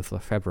 15th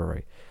of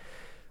February,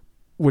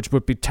 which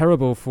would be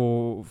terrible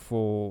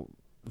for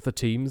the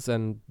teams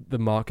and the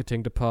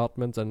marketing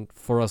departments and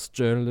for us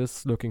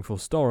journalists looking for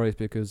stories,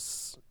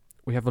 because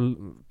we have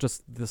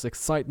just this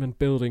excitement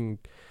building.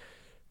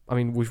 I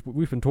mean,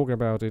 we've been talking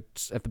about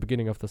it at the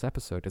beginning of this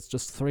episode. It's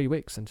just 3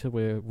 weeks until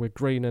we're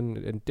green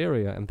in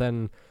Diriyah, and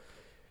then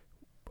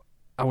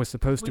I was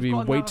supposed to be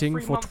waiting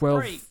for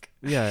 12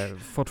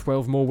 for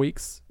 12 more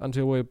weeks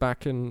until we're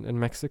back in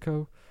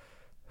Mexico.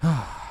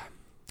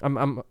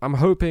 I'm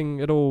hoping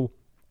it all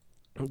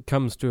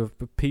comes to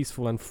a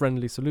peaceful and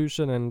friendly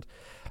solution, and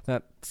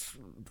that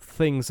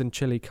things in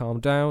Chile calm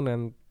down,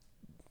 and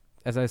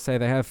as I say,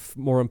 they have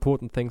more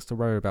important things to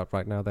worry about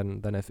right now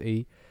than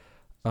FE.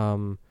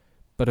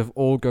 But if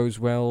all goes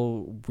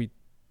well, we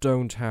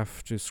don't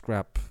have to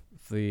scrap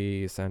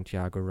the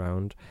Santiago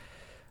round.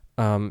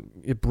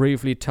 It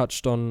briefly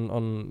touched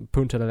on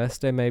Punta del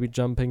Este maybe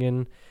jumping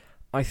in.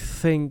 I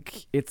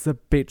think it's a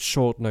bit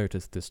short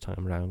notice this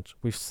time round.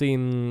 We've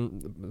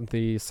seen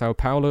the Sao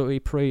Paulo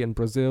E-Prix in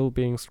Brazil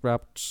being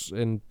scrapped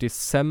in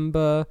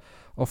December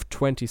of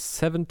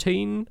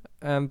 2017,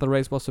 and the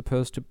race was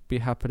supposed to be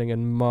happening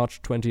in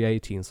March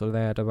 2018, so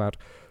they had about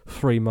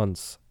 3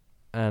 months.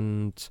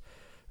 And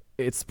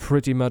it's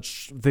pretty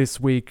much this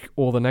week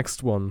or the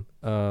next one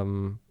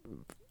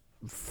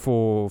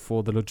for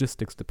the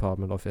logistics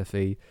department of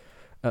FE.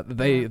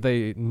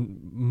 They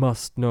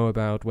must know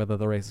about whether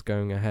the race is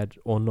going ahead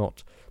or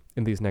not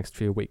in these next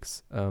few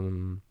weeks.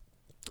 And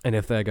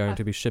if they're going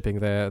to be shipping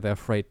their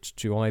freight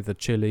to either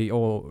Chile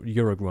or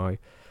Uruguay,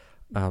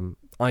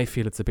 I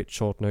feel it's a bit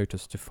short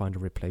notice to find a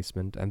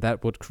replacement, and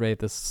that would create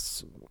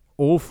this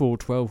awful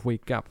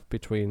 12-week gap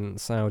between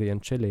Saudi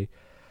and Chile.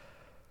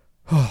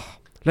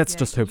 Let's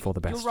just hope for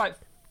the best. You're right.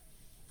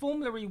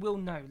 Formula E will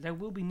know. There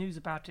will be news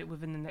about it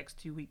within the next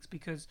 2 weeks,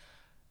 because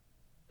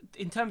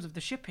in terms of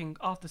the shipping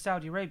after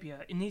Saudi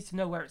Arabia, it needs to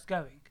know where it's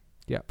going.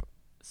 Yep.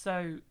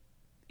 So,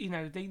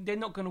 they're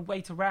not going to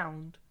wait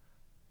around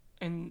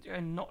and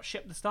not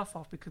ship the stuff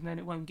off, because then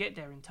it won't get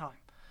there in time.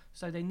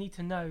 So they need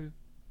to know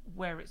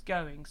where it's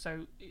going.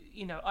 So,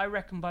 I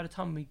reckon by the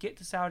time we get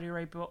to Saudi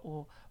Arabia,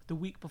 or the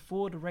week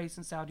before the race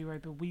in Saudi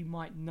Arabia, we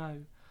might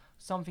know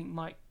something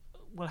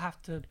will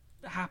have to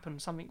happen.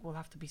 Something will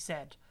have to be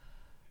said,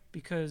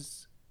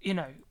 because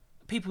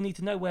people need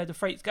to know where the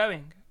freight's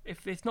going.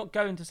 If it's not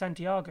going to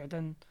Santiago,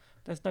 then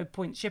there's no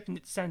point shipping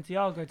it to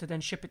Santiago to then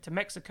ship it to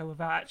Mexico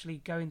without actually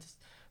going to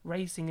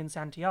racing in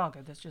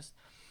Santiago.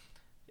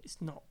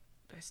 It's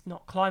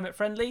not climate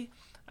friendly,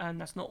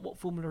 and that's not what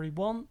Formula E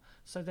want.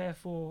 So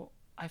therefore,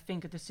 I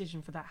think a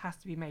decision for that has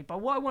to be made. But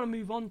what I want to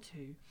move on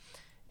to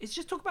is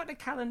just talk about the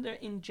calendar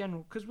in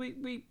general, because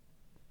we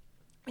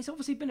it's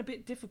obviously been a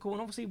bit difficult,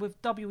 and obviously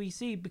with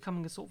WEC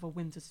becoming a sort of a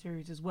winter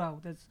series as well,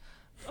 there's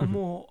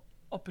more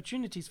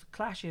opportunities for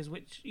clashes,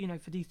 which, you know,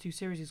 for these two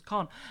series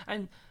can't.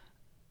 And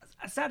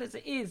as sad as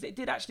it is, it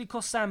did actually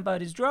cost Sam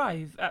Bird his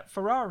drive at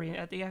Ferrari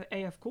at the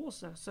AF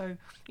Corsa. So,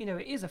 you know,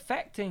 it is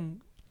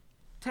affecting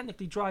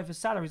technically drivers'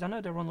 salaries. I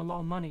know they're on a lot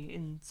of money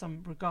in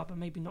some regard, but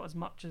maybe not as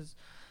much as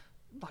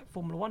like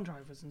Formula One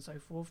drivers and so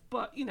forth.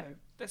 But, you know,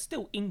 there's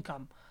still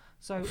income.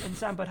 So, and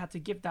Sam Bird had to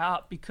give that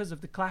up because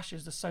of the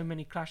clashes. There's so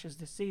many clashes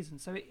this season.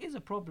 So it is a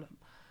problem.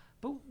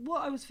 But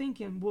what I was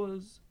thinking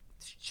was,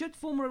 should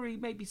Formula E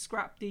maybe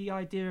scrap the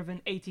idea of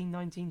an 18,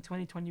 19,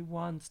 20,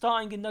 21,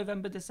 starting in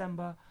November,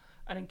 December,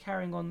 and then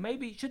carrying on?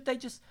 Maybe should they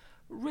just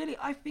really,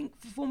 I think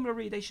for Formula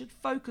E, they should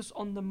focus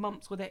on the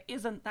months where there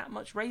isn't that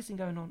much racing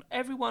going on.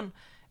 Everyone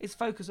is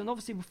focused. And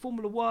obviously with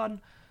Formula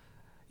One,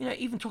 you know,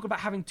 even talk about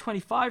having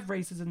 25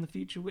 races in the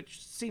future,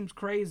 which seems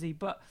crazy.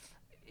 But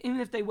even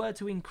if they were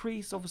to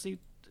increase, obviously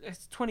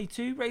it's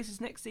 22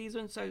 races next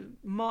season, so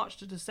March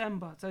to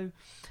December. So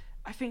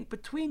I think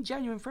between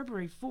January and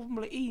February,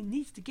 Formula E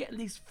needs to get at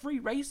least 3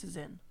 races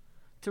in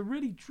to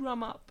really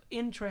drum up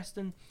interest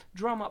and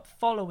drum up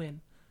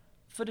following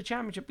for the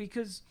championship.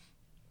 Because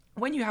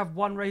when you have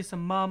one race a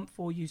month,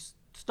 or you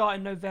start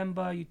in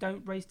November, you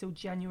don't race till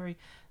January,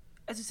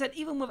 as I said,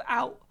 even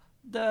without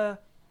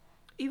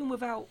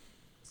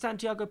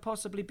Santiago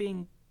possibly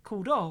being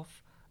called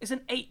off, it's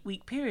an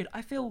 8-week period.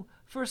 I feel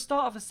for a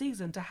start of a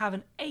season to have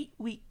an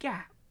 8-week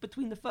gap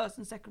between the first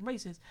and second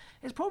races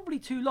is probably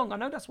too long. I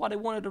know that's why they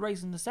wanted a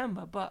race in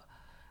December, but,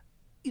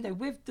 you know,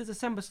 with the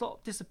December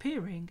slot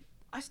disappearing,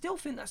 I still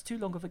think that's too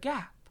long of a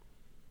gap.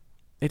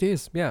 It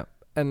is, yeah.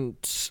 And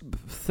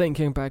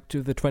thinking back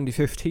to the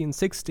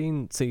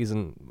 2015-16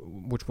 season,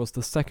 which was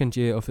the second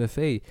year of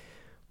FE,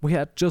 we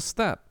had just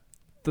that.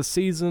 The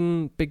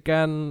season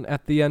began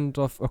at the end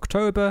of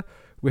October.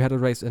 We had a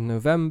race in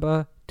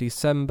November,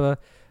 December,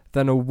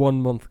 then a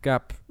 1-month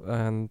gap,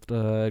 and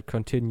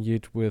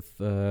continued with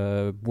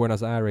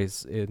Buenos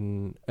Aires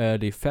in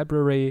early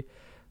February.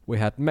 We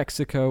had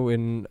Mexico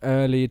in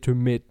early to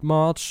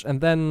mid-March, and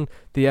then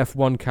the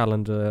F1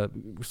 calendar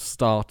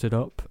started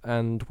up,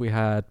 and we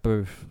had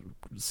both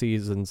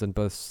seasons and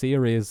both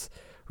series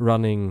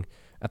running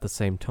at the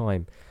same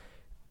time.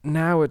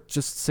 Now it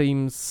just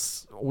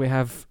seems we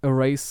have a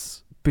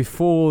race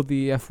before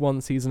the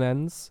F1 season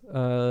ends.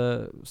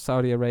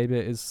 Saudi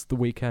Arabia is the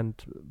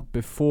weekend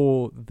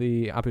before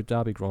the Abu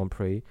Dhabi Grand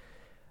Prix,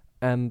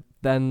 and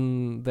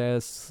then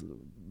there's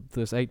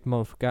this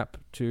 8-month gap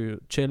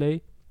to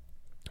Chile,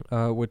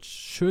 which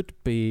should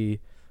be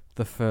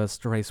the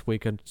first race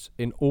weekend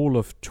in all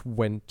of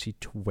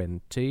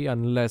 2020,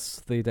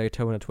 unless the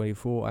Daytona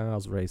 24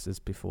 Hours races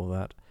before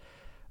that.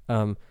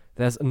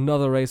 There's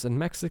another race in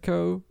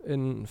Mexico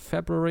in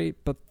February,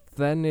 but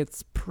then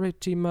it's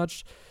pretty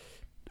much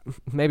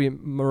maybe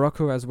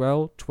Morocco as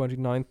well,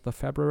 29th of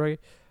February.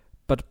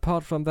 But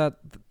apart from that,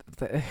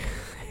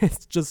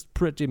 it's just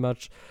pretty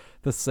much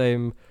the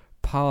same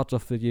part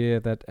of the year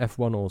that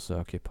F1 also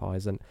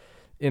occupies. And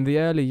in the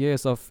early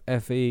years of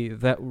FE,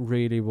 that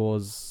really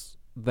was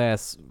their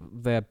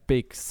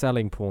big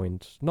selling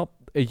point. Not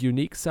a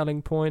unique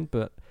selling point,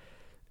 but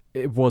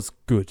it was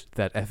good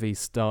that FE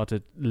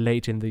started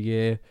late in the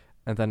year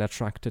and then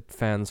attracted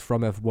fans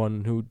from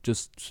F1 who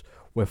just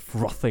were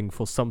frothing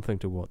for something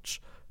to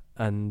watch.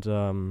 And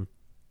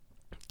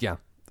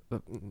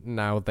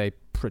now they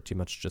pretty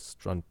much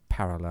just run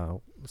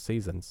parallel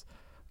seasons.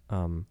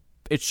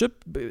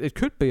 It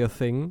could be a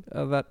thing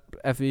that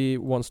FE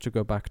wants to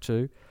go back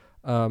to.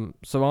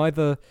 So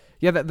either,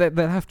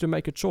 they'll have to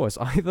make a choice.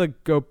 Either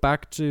go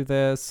back to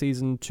their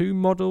Season 2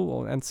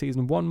 model and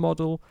Season 1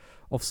 model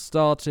of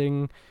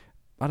starting,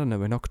 I don't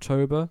know, in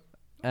October,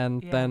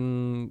 and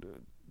then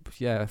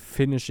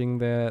finishing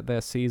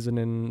their season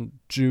in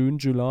June,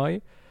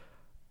 July,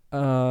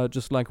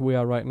 just like we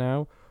are right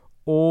now,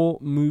 or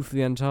move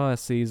the entire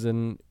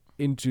season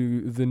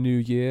into the new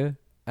year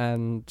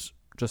and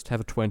just have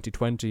a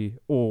 2020,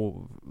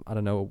 or I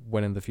don't know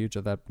when in the future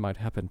that might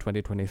happen,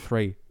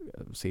 2023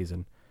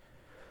 season.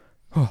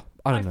 I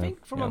don't know. I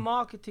think from a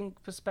marketing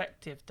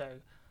perspective,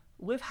 though,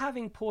 with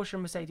having Porsche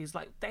and Mercedes,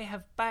 like they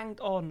have banged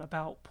on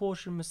about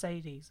Porsche and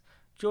Mercedes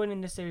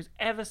joining the series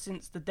ever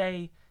since the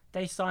day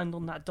they signed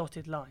on that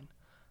dotted line.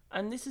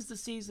 And this is the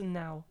season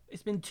now.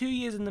 It's been 2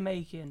 years in the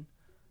making.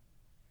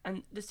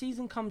 And the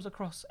season comes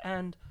across,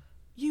 and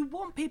you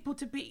want people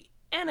to be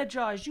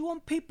energized. You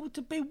want people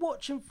to be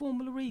watching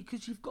Formula E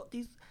because you've got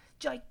these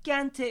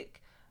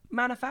gigantic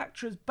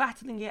manufacturers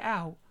battling it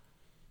out.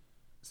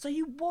 So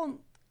you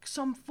want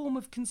some form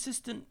of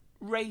consistent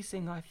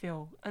racing, I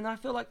feel. And I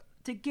feel like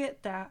to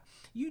get that,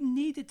 you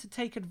needed to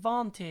take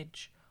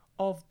advantage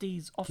of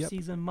these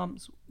off-season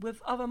months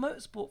with other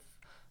motorsports,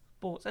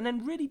 and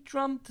then really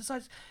drum to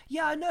sides.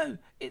 Yeah, I know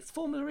it's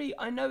Formula E.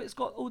 I know it's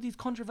got all these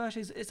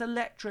controversies. It's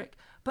electric,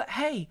 but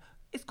hey,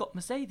 it's got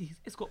Mercedes,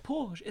 it's got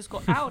Porsche, it's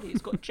got Audi,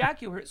 it's got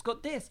Jaguar, it's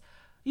got this.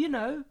 You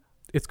know,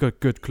 it's got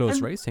good close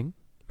racing.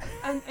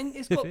 and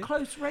it's got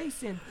close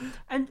racing,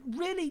 and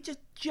really just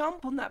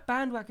jump on that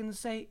bandwagon and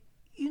say,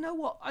 you know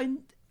what,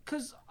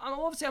 because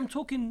obviously I'm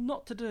talking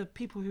not to the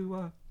people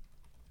who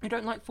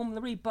don't like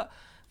Formula E, but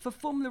for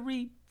Formula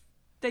E,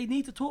 they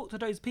need to talk to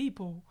those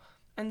people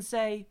and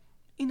say,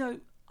 you know,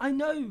 I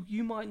know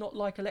you might not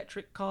like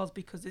electric cars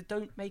because they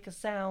don't make a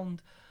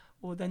sound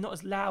or they're not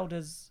as loud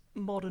as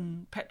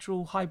modern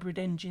petrol hybrid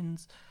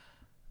engines.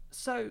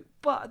 So,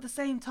 but at the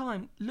same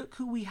time, look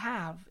who we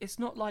have. It's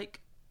not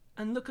like,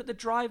 and look at the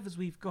drivers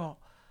we've got.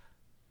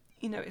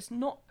 You know, it's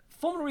not,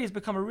 Formula E has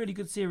become a really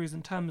good series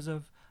in terms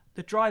of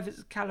the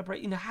drivers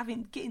calibrate. You know,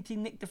 getting to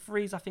Nick de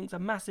Vries, I think, is a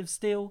massive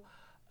steal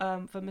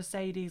for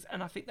Mercedes,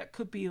 and I think that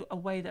could be a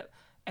way that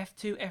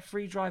F2,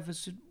 F3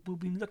 drivers will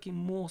be looking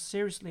more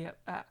seriously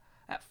at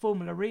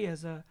Formula E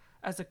as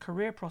a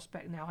career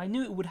prospect now. I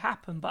knew it would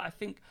happen, but I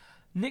think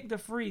Nick de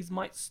Vries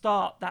might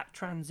start that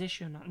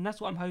transition, and that's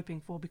what I'm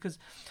hoping for, because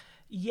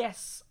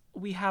yes,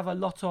 we have a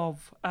lot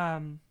of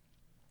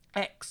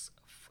X,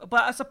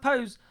 but I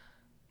suppose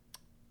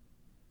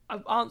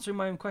I'm answering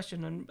my own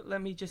question, and let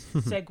me just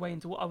segue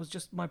into what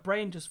my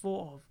brain just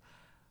thought of.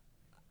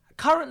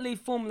 Currently,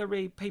 Formula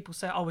E, people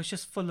say, oh, it's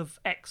just full of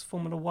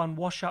ex-Formula 1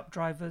 wash-up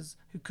drivers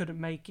who couldn't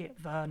make it.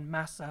 Verne,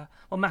 Massa.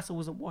 Well, Massa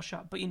wasn't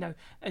wash-up, but, you know,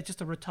 it's just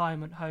a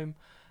retirement home.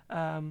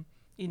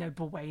 You know,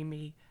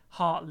 Buemi,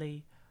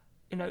 Hartley,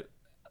 you know.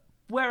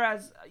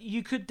 Whereas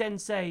you could then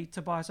say,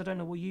 Tobias, I don't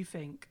know what you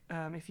think,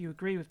 if you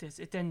agree with this,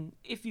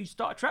 if you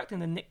start attracting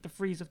the Nick de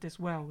Vries of this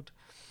world,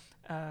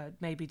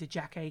 maybe the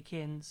Jack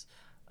Aikins,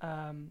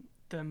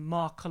 the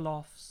Mark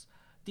Kolofs,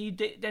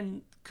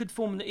 then could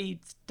Formula E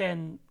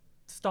then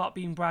start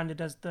being branded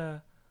as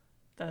the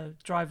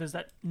drivers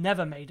that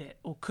never made it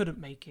or couldn't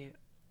make it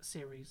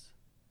series?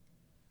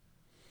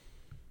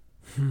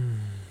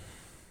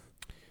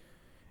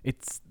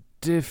 It's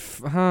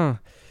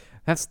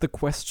that's the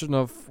question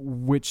of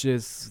which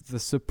is the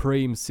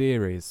supreme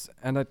series,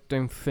 and I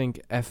don't think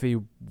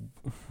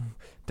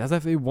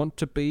does FE want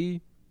to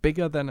be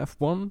bigger than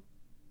F1?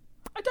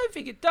 I don't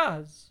think it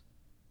does,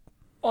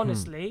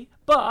 honestly,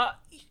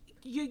 but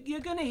you're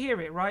going to hear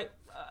it, right?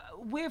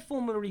 We're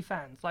Formula E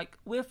fans,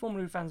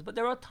 but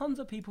there are tons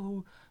of people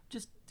who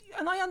just,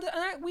 and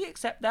we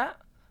accept that.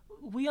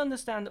 We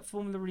understand that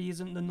Formula E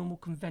isn't the normal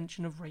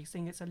convention of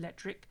racing, it's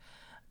electric.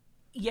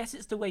 Yes,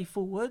 it's the way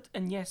forward,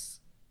 and yes,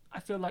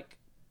 I feel like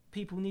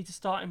people need to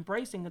start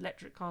embracing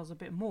electric cars a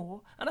bit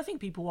more, and I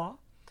think people are.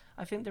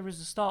 I think there is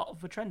a start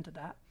of a trend to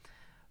that.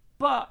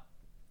 But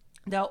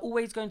there are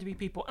always going to be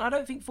people, and I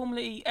don't think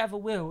Formula E ever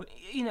will.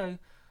 You know,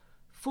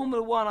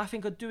 Formula 1, I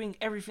think, are doing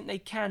everything they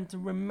can to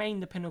remain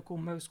the pinnacle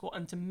motorsport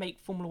and to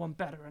make Formula 1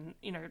 better. And,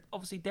 you know,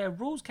 obviously their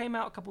rules came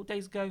out a couple of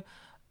days ago.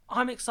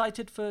 I'm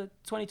excited for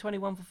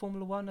 2021 for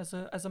Formula 1 as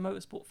a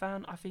motorsport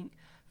fan. I think,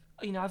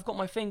 you know, I've got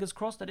my fingers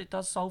crossed that it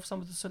does solve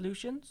some of the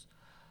solutions.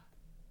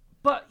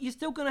 But you're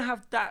still going to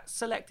have that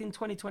select in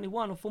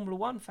 2021 of Formula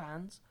 1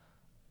 fans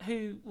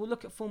who will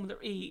look at Formula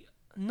E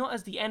not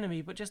as the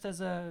enemy, but just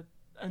as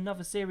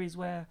another series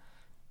where,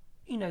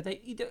 you know, they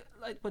either,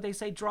 like what they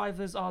say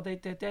drivers are,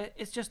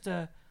 it's just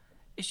the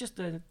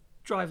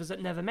drivers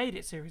that never made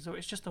it series, or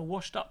it's just a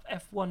washed up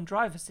F1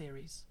 driver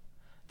series.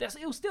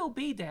 It'll still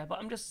be there,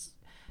 but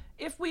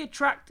if we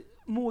attract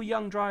more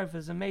young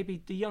drivers, and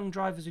maybe the young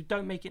drivers who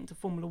don't make it into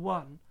Formula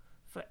 1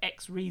 for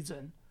X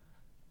reason,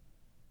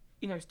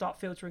 you know, start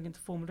filtering into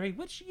Formula E,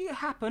 which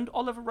happened.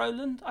 Oliver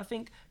Rowland, I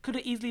think, could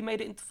have easily made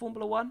it into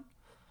Formula 1,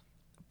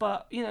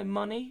 but, you know,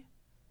 money,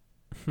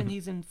 and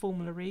he's in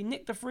Formula E.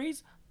 Nick de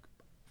Vries,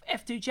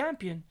 F2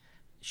 champion,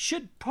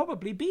 should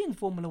probably be in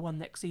Formula 1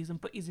 next season,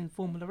 but he's in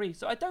Formula E.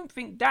 So I don't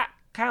think that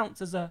counts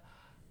as a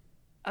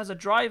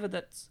driver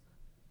that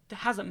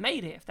hasn't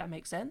made it, if that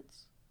makes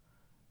sense.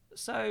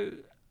 So,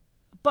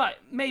 but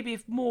maybe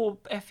if more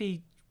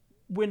FE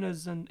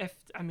winners and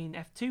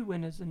F2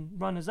 winners and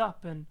runners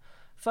up and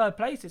third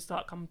places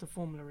start coming to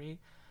Formula E,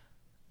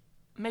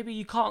 maybe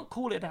you can't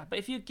call it that. But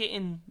if you're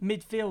getting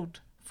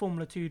midfield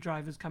Formula 2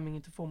 drivers coming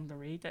into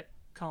Formula E that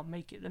can't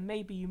make it, then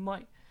maybe you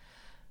might.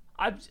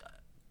 I'm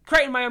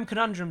creating my own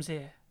conundrums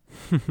here.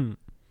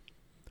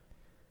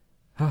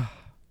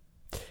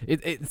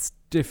 It's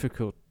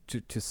difficult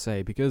to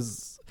say,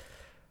 because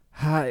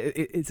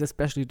it's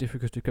especially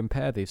difficult to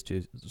compare these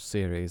two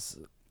series.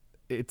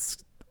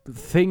 It's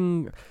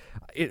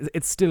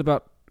still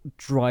about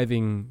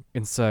driving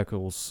in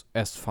circles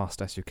as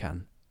fast as you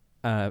can,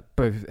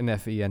 both in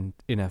FE and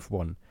in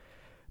F1.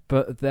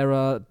 But there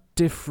are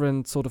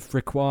different sort of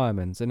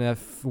requirements. In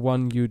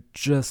F1, you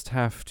just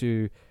have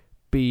to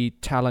be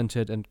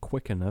talented and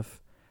quick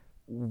enough,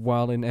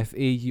 while in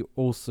FE you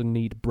also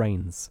need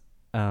brains.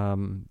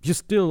 You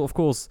still, of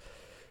course,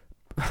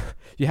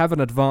 you have an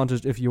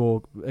advantage if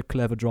you're a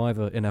clever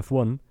driver in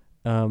F1,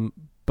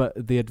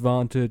 but the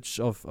advantage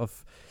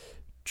of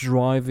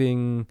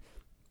driving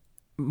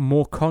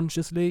more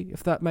consciously,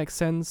 if that makes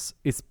sense,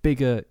 is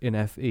bigger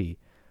in FE.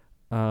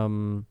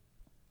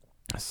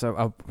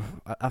 So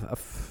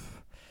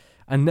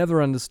I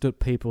never understood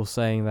people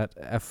saying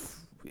that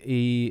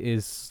FE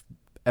is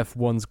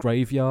F1's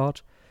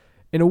graveyard.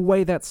 in a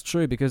way, that's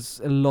true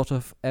because a lot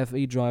of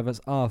FE drivers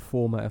are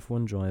former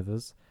F1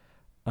 drivers.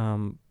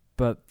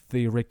 But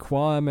the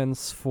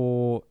requirements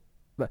for...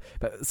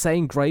 But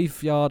saying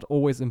graveyard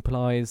always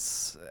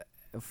implies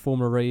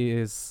Formula E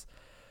is...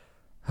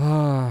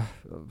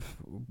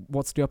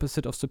 what's the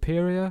opposite of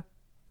superior?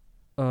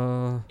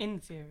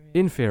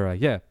 Inferior,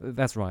 yeah,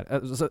 that's right.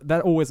 So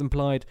that always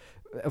implied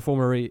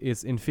Formula E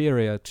is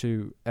inferior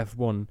to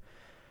F1,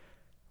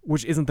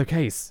 which isn't the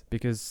case,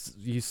 because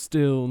you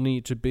still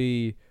need to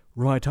be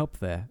right up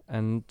there,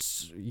 and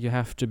you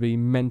have to be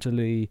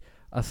mentally,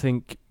 I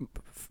think,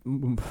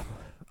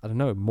 I don't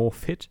know, more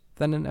fit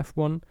than in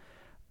F1.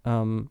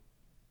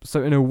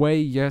 So in a way,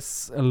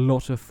 yes, a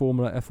lot of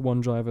Formula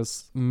F1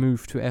 drivers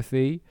move to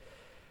FE,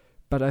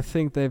 but I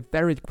think they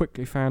very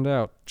quickly found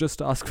out,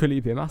 just ask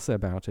Felipe Massa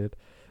about it,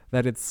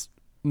 that it's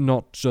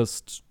not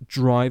just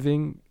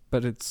driving,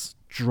 but it's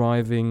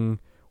driving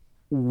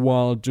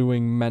while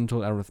doing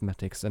mental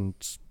arithmetics and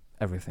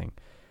everything.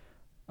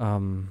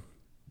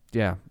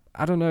 Yeah,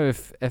 I don't know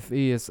if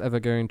FE is ever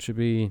going to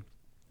be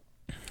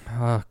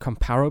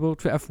comparable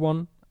to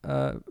F1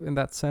 in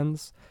that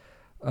sense.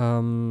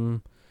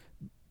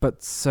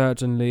 But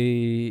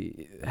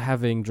certainly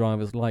having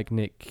drivers like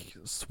Nick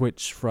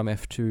switch from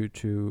F2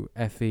 to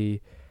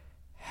FE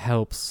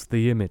helps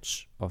the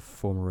image of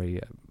Formula E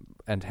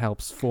and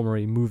helps Formula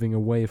E moving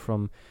away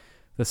from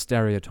the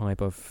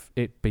stereotype of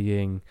it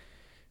being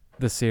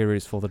the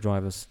series for the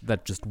drivers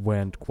that just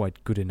weren't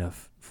quite good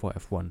enough for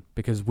F1.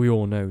 Because we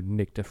all know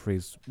Nick de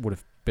Vries would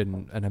have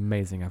been an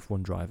amazing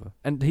F1 driver.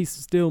 And he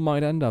still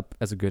might end up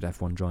as a good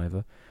F1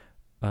 driver.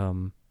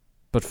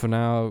 But for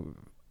now,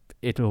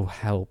 it'll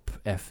help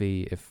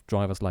FE if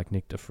drivers like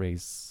Nick de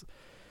Vries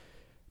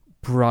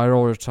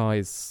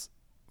prioritize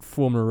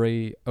Formula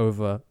E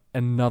over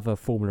another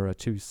Formula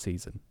 2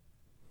 season.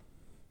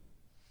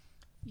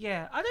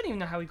 Yeah, I don't even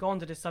know how we got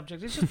onto this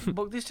subject.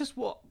 It's just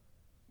what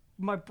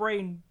my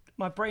brain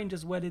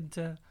just went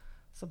into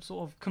some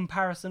sort of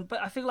comparison.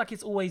 But I feel like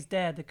it's always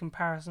there, the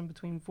comparison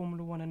between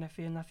Formula 1 and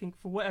FE. And I think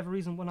for whatever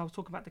reason, when I was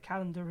talking about the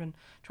calendar and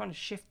trying to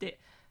shift it,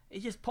 it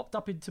just popped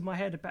up into my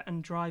head about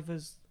and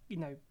drivers,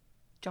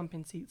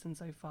 jumping seats and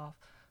so forth.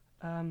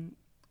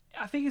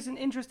 I think it's an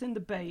interesting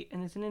debate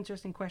and it's an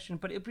interesting question,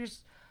 but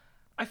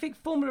I think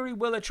Formula E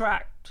will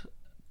attract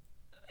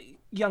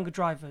younger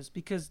drivers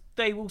because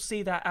they will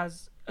see that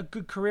as a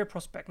good career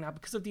prospect now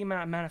because of the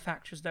amount of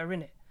manufacturers that are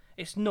in it.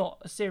 It's not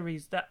a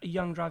series that a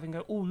young driver can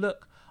go, oh,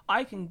 look,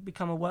 I can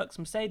become a Works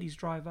Mercedes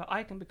driver,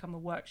 I can become a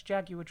Works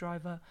Jaguar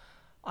driver,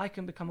 I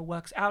can become a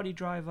Works Audi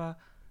driver,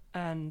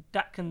 and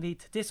that can lead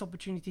to this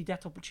opportunity,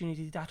 that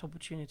opportunity, that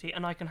opportunity,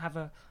 and I can have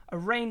a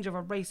range of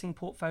a racing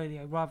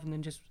portfolio rather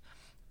than just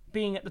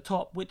being at the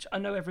top, which I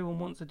know everyone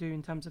wants to do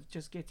in terms of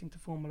just getting to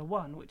Formula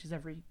 1, which is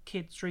every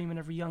kid's dream and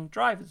every young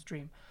driver's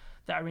dream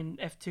that are in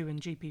F2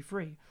 and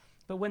GP3.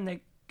 But when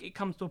it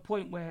comes to a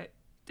point where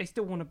they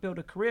still want to build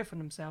a career for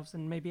themselves,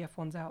 and maybe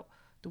F1's out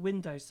the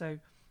window. So,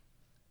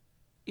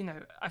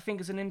 I think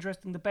it's an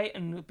interesting debate,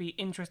 and it'll be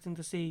interesting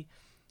to see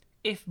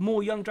if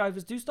more young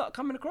drivers do start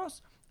coming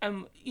across,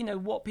 and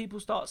what people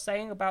start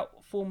saying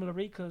about Formula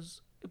E,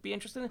 because it'd be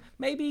interesting.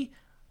 Maybe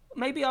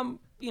I'm,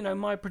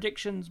 my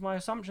predictions, my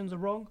assumptions are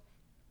wrong,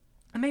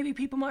 and maybe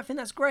people might think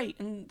that's great,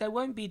 and there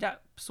won't be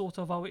that sort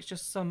of it's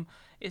just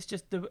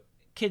the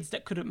kids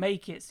that couldn't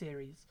make it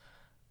series.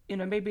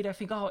 Maybe they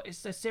think,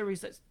 it's a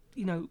series that's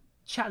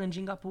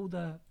challenging up all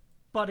the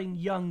budding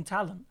young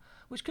talent,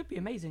 which could be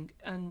amazing,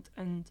 and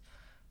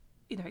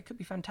it could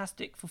be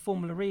fantastic for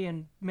Formula E,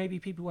 and maybe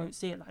people won't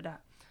see it like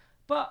that.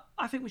 But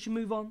I think we should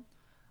move on.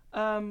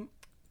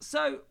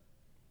 So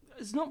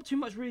there's not too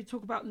much really to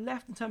talk about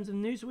left in terms of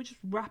news, so we'll just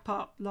wrap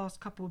up last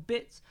couple of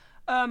bits.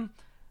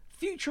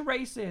 Future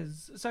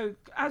races. So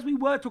as we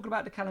were talking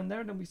about the calendar,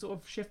 and then we sort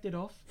of shifted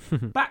off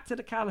back to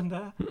the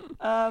calendar.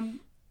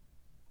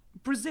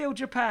 Brazil,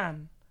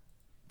 Japan.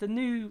 The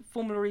new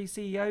Formula E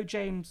CEO,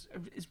 James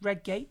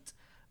Redgate.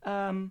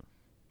 Talk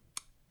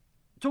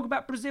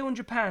about Brazil and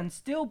Japan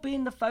still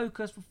being the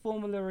focus for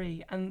Formula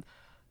E. And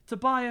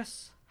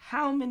Tobias,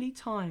 how many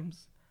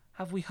times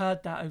have we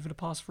heard that over the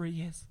past 3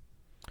 years?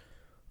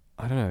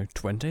 I don't know,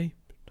 20?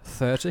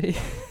 30?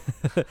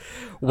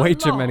 Way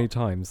too many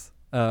times.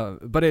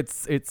 But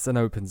it's an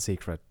open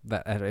secret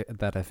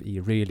that FE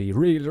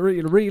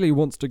really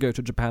wants to go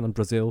to Japan and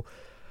Brazil.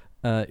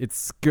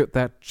 It's good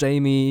that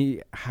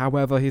Jamie,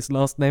 however his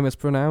last name is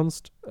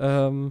pronounced,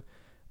 I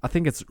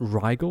think it's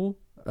Rigel,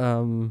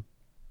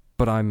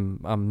 but I'm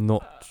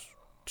not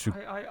too.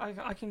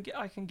 I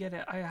can get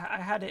it. I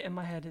had it in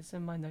my head. It's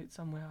in my notes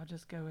somewhere. I'll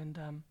just go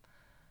and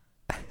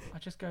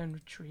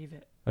retrieve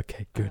it.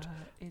 Okay, good.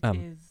 It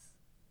is.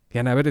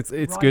 Yeah, no, but it's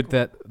Rigel. good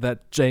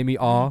that Jamie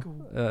R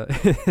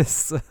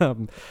is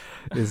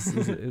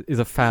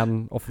a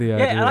fan of the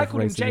idea of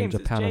racing in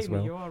Japan as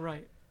well. You are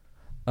right.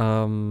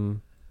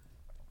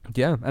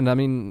 Yeah, and I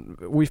mean,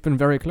 we've been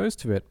very close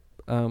to it.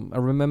 I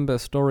remember a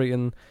story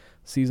in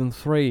season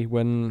 3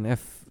 when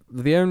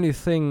the only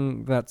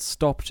thing that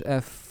stopped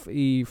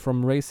FE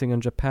from racing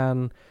in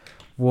Japan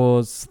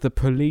was the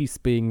police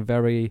being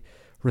very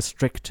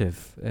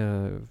restrictive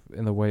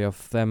in the way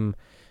of them,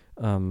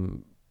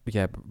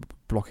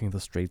 blocking the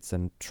streets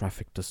and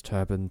traffic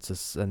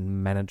disturbances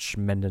and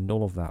management and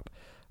all of that.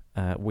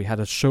 We had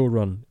a show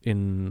run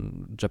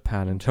in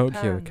Japan, in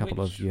Tokyo, a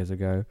couple of years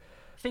ago.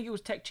 I think it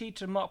was Tech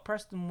Cheetah and Mark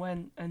Preston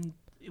went, and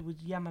it was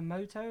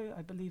Yamamoto,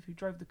 I believe, who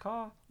drove the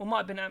car. Or it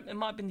might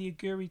have been the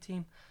Aguri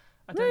team.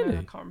 I don't know.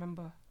 I can't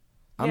remember.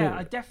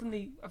 I've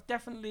definitely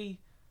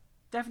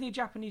a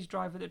Japanese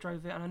driver that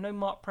drove it, and I know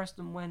Mark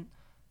Preston went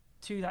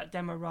to that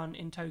demo run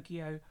in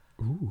Tokyo.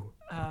 Ooh,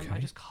 okay. I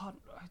just can't.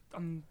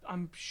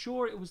 I'm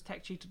sure it was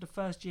Tech Cheetah the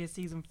first year,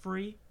 season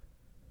 3.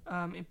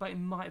 But it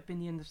might have been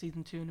the end of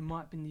season 2, and it might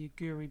have been the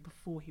Aguri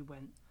before he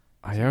went.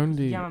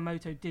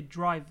 Yamamoto did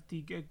drive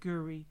the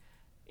Aguri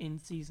in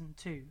season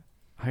 2.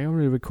 I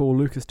only recall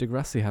Lucas Di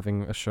Grassi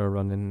having a show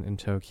run in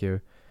Tokyo,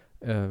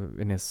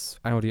 in his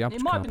Audi Up.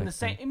 It might have been the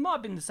same. It might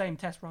have been the same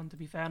test run, to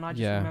be fair. And I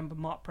just remember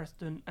Mark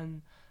Preston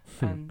and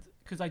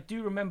because I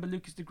do remember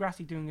Lucas Di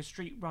Grassi doing a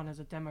street run as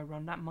a demo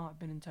run. That might have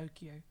been in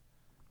Tokyo.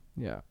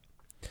 Yeah.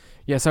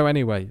 Yeah. So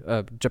anyway,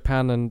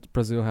 Japan and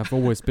Brazil have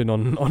always been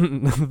on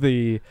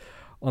the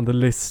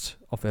list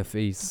of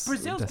FE's.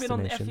 Brazil's been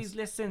on the FE's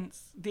list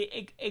since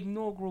the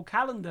inaugural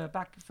calendar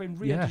back in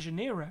Rio de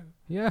Janeiro.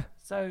 Yeah.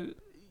 So,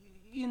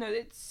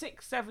 it's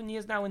 6-7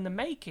 years now in the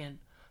making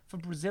for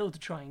Brazil to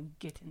try and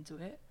get into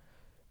it.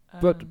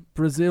 But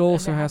Brazil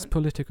also has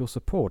political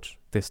support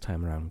this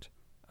time around.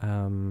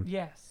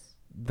 Yes.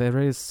 There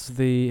is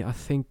the, I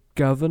think,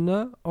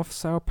 governor of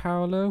Sao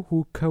Paulo,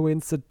 who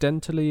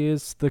coincidentally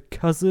is the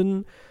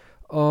cousin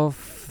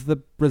of the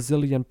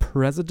Brazilian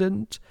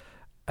president.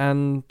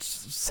 And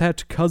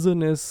said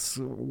cousin is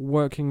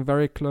working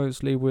very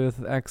closely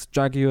with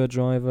ex-Jaguar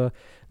driver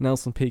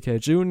Nelson Piquet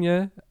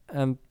Jr.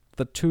 And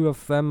the two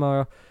of them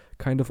are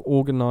kind of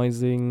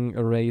organizing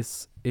a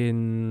race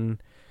in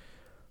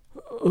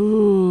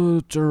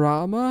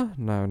Jarama?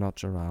 No, not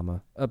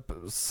Jarama.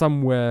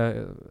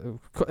 Somewhere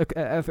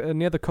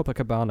near the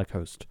Copacabana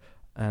coast.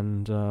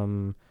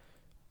 And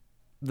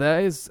there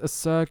is a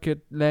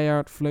circuit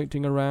layout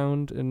floating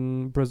around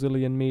in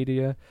Brazilian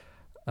media.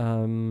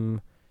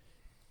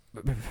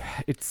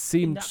 It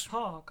seemed... In that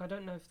park, I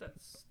don't know if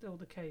that's still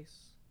the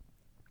case.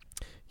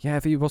 Yeah,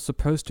 if he was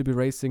supposed to be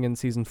racing in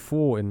season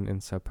 4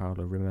 in Sao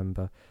Paulo,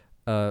 remember?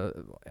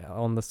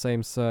 On the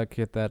same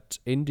circuit that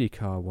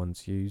IndyCar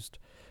once used.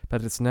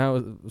 But it's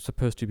now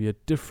supposed to be a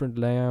different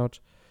layout.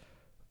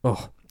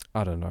 Oh,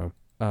 I don't know.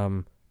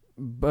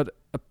 But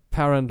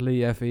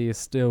apparently FE is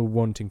still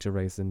wanting to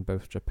race in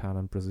both Japan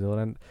and Brazil.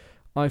 And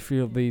I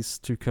feel these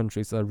two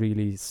countries are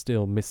really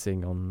still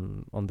missing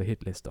on the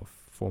hit list of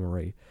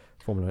Formula E.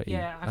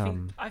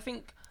 Yeah, I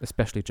think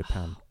especially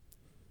Japan.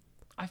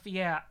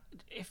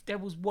 If there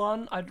was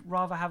one, I'd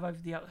rather have over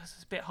the other.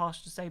 It's a bit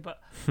harsh to say,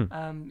 but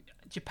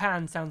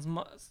Japan sounds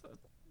much.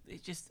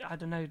 It's just, I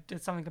don't know.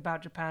 There's something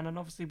about Japan, and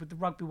obviously with the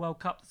Rugby World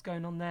Cup that's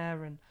going on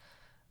there,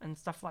 and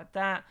stuff like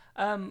that.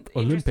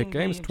 Olympic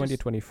Games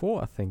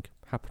 2024, I think,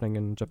 happening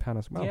in Japan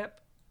as well. Yep,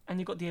 and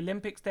you've got the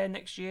Olympics there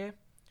next year.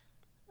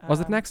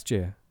 Was it next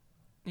year?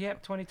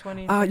 Yep,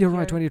 2020. Ah, you're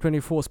right.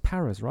 2024 is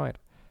Paris, right?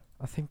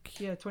 I think.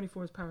 Yeah,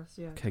 24 is Paris.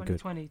 Yeah, okay,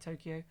 2020 good.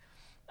 Tokyo.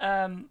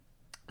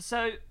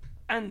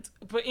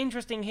 But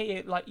interesting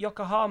here, like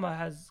Yokohama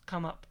has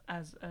come up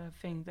as a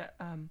thing that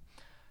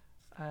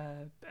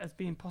as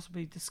being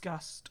possibly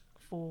discussed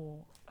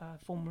for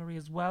Formula E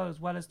as well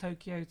as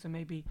Tokyo. So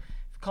maybe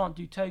if we can't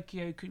do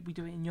Tokyo, could we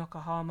do it in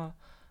Yokohama?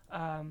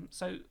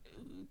 So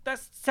that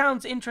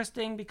sounds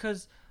interesting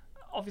because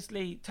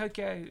obviously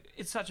Tokyo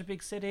is such a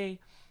big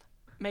city.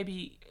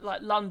 Maybe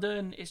like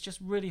London, it's just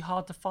really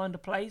hard to find a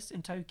place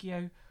in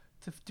Tokyo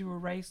to do a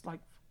race.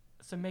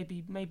 So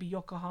maybe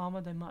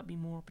Yokohama, there might be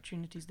more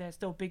opportunities there.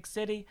 Still a big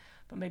city,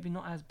 but maybe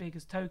not as big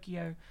as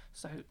Tokyo.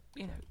 So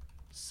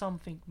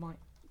something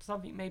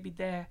may be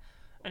there,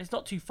 and it's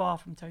not too far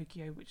from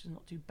Tokyo, which is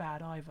not too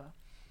bad either.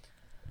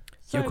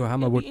 So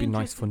Yokohama would be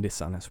nice for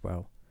Nissan as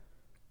well.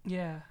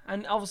 Yeah,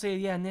 and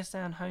obviously,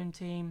 Nissan home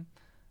team.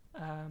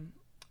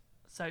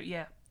 So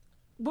yeah,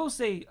 we'll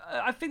see.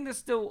 I think there's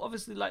still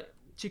obviously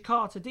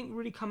Jakarta didn't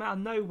really come out of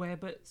nowhere,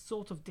 but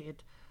sort of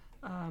did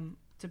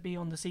to be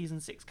on the season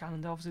 6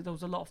 calendar. Obviously, there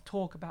was a lot of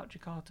talk about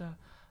Jakarta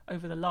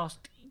over the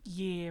last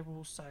year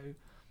or so,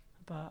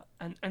 but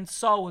and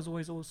Seoul has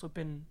always also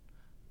been,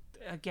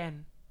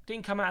 again,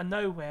 didn't come out of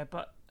nowhere,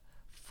 but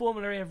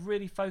Formula E have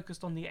really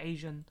focused on the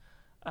Asian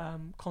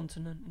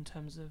continent in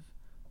terms of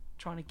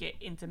trying to get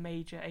into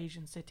major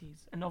Asian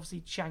cities, and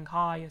obviously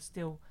Shanghai is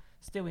still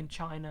in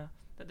China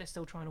that they're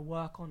still trying to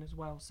work on as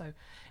well. So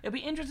it'll be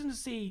interesting to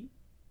see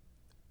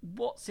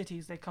what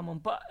cities they come on.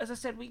 But as I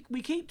said,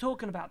 we keep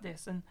talking about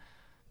this, and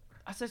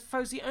I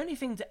suppose the only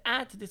thing to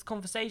add to this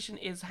conversation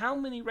is how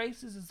many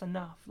races is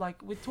enough.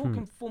 Like, we're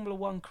talking Formula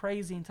 1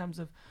 crazy in terms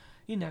of,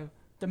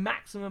 the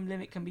maximum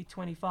limit can be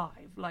 25.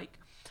 Like,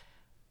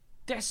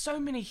 there's so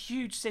many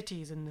huge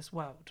cities in this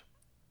world,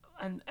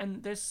 and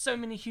there's so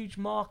many huge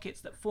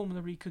markets that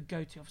Formula E could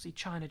go to. Obviously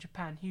China,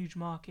 Japan, huge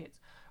markets.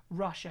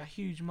 Russia,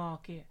 huge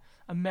market.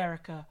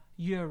 America,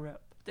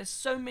 Europe. there's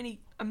so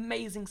many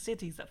amazing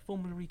cities that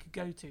Formula E could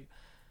go to.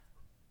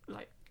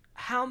 Like,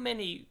 how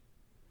many,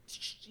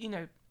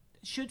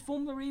 should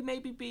Formula E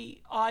maybe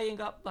be eyeing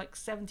up like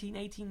 17,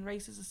 18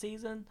 races a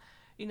season?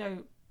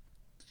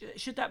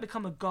 Should that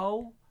become a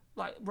goal?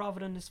 Like, rather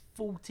than this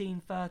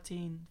 14,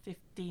 13,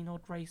 15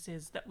 odd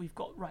races that we've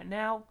got right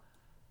now?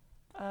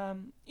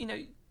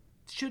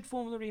 Should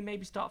Formula E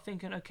maybe start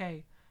thinking,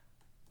 okay,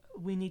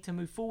 we need to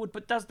move forward?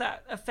 But does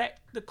that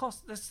affect the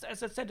cost? As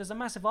I said, there's a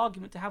massive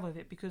argument to have with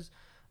it, because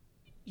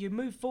you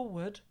move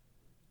forward,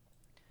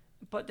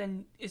 but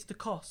then it's the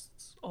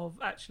costs of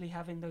actually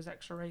having those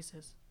extra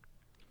races.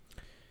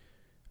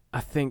 I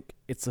think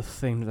it's a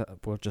thing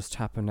that will just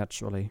happen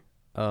naturally.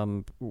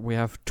 We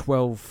have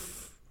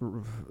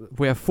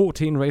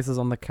 14 races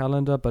on the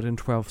calendar, but in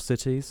 12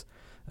 cities,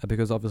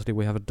 because obviously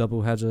we have a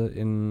double header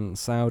in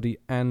Saudi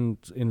and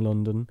in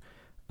London.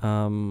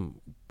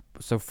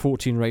 So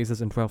 14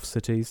 races in 12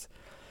 cities.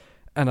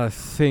 And I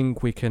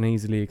think we can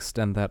easily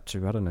extend that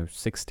to,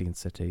 16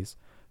 cities.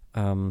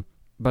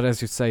 But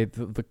as you say,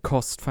 the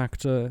cost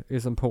factor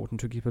is important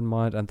to keep in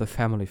mind, and the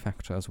family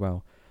factor as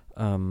well.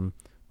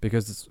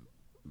 Because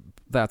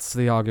that's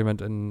the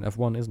argument in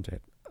F1, isn't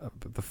it?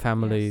 The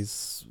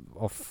families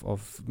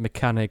of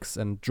mechanics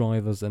and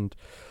drivers and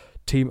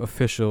team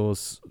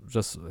officials,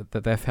 just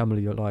that their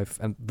family life,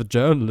 and the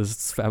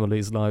journalists'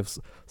 families' lives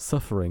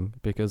suffering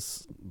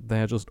because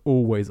they're just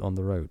always on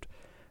the road.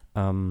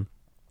 I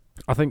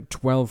think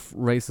 12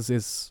 races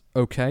is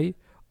okay.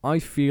 I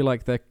feel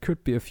like there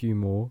could be a few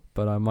more,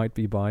 but I might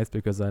be biased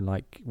because I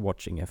like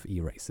watching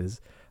FE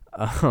races.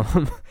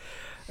 But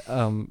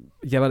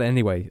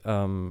anyway,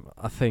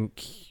 I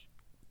think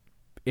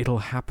it'll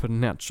happen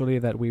naturally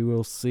that we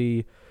will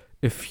see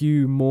a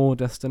few more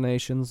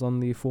destinations on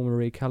the Formula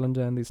E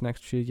calendar in these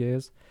next few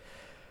years.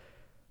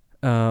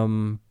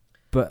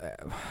 But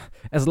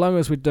as long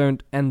as we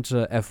don't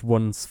enter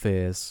F1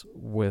 spheres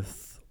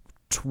with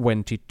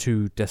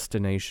 22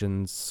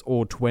 destinations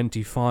or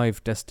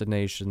 25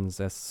 destinations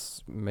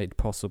as made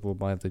possible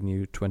by the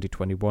new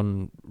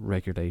 2021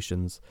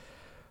 regulations,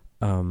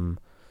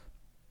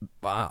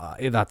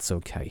 that's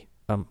okay.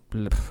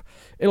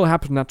 It'll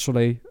happen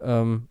naturally.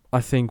 I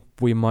think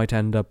we might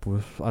end up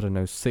with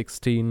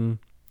 16,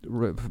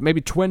 maybe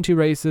 20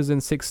 races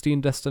in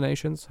 16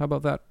 destinations. How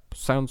about that?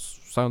 Sounds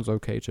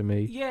okay to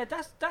me. Yeah,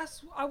 that's.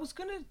 I was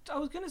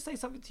gonna say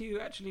something to you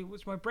actually,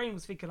 which my brain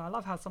was thinking. I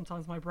love how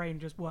sometimes my brain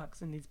just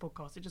works in these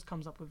podcasts. It just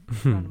comes up with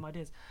random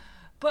ideas.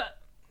 But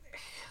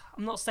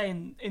I'm not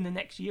saying in the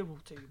next year or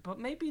two, but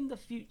maybe in the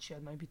future,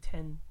 maybe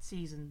 10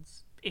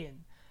 seasons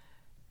in.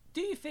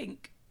 Do you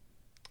think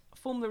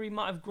Formula E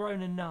might have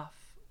grown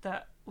enough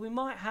that we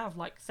might have,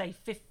 like, say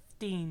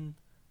 15,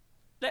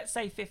 let's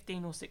say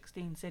 15 or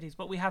 16 cities,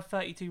 but we have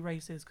 32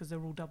 races because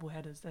they're all double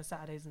headers, they're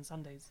Saturdays and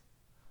Sundays?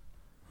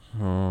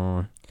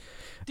 Do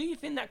you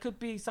think that could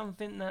be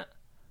something that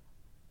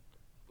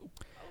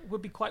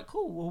would be quite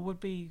cool, or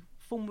would be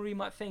Formula E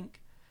might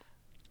think,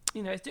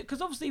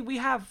 because obviously we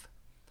have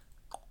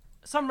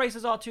some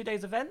races are 2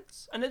 days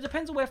events, and it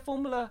depends on where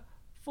Formula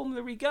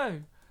E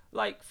go.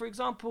 Like, for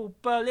example,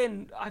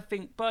 Berlin, I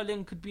think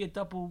Berlin could be a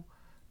double.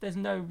 There's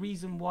no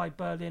reason why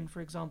Berlin,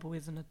 for example,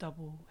 isn't a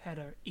double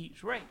header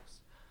each race.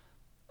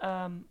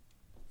 And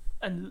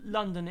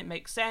London, it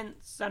makes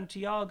sense.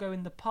 Santiago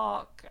in the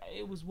park,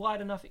 it was wide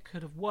enough, it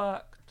could have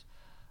worked.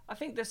 I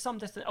think there's some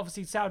distance.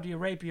 Obviously, Saudi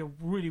Arabia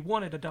really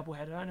wanted a double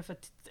header, and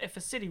if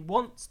a city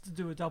wants to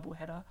do a double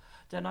header,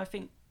 then I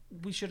think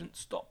we shouldn't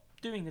stop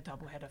doing the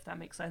double header, if that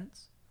makes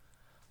sense.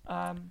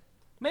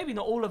 Maybe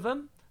not all of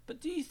them. But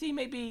do you see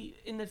maybe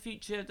in the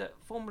future that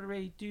Formula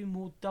E do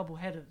more double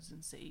headers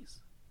in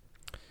cities?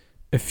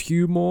 A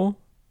few more,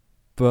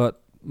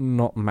 but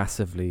not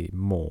massively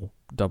more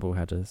double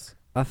headers.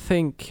 I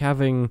think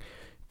having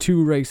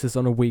 2 races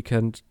on a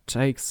weekend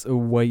takes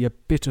away a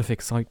bit of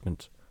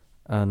excitement.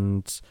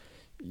 And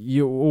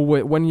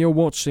when you're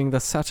watching the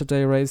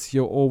Saturday race,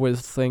 you're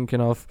always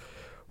thinking of,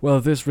 well,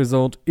 this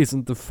result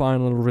isn't the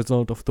final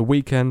result of the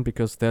weekend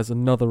because there's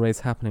another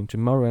race happening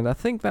tomorrow. And I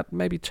think that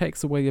maybe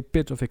takes away a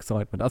bit of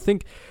excitement. I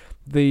think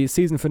the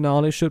season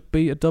finale should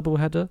be a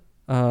doubleheader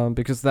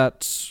because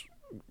that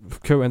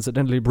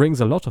coincidentally brings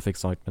a lot of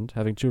excitement,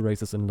 having 2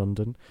 races in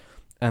London.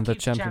 And the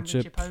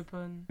championship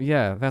open.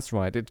 Yeah, that's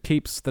right. It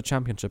keeps the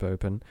championship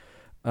open.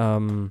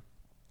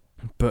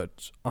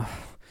 But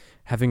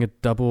having a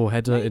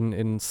doubleheader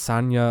in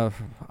Sanya,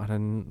 I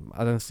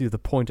don't see the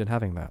point in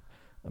having that.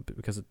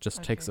 Because it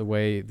just takes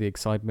away the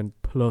excitement,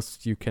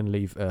 plus you can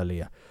leave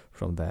earlier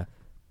from there.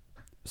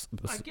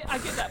 I get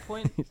that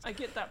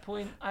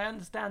point. I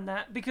understand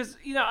that. Because,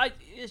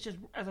 it's just,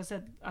 as I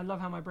said, I love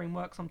how my brain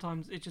works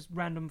sometimes. It's just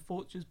random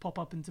thoughts just pop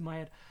up into my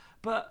head.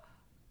 But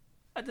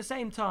at the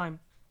same time,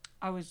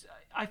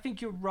 I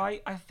think you're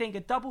right. I think a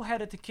double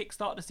header to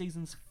kickstart the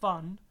season's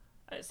fun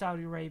at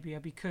Saudi Arabia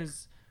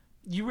because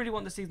you really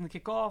want the season to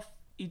kick off.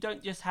 You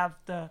don't just have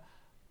the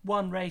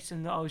one race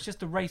and it's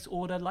just a race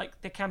order.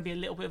 Like, there can be a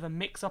little bit of a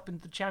mix up in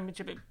the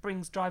championship. It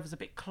brings drivers a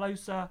bit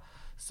closer,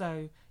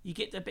 so you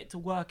get a bit to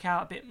work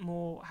out a bit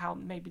more how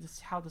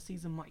the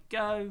season might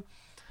go.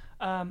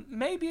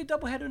 Maybe a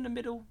doubleheader in the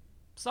middle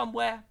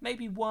somewhere,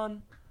 maybe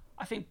one.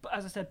 I think,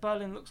 as I said,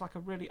 Berlin looks like a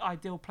really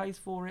ideal place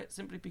for it,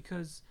 simply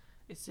because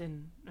it's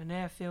in an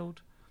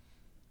airfield.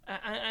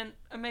 And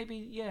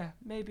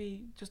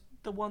maybe just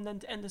the one then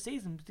to end the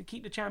season, to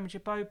keep the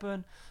championship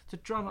open, to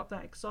drum up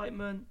that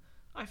excitement.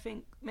 I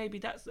think maybe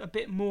that's a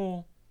bit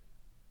more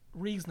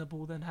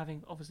reasonable than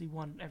having obviously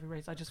one every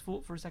race. I just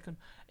thought for a second,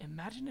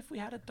 imagine if we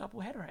had a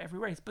double header at every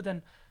race. But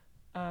then,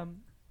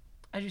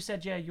 as you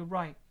said, yeah, you're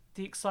right.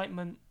 The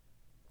excitement,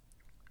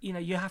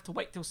 you have to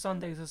wait till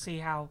Sunday to see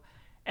how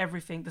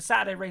everything. The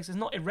Saturday race is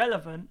not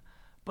irrelevant,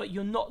 but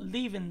you're not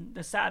leaving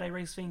the Saturday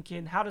race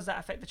thinking, how does that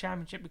affect the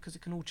championship? Because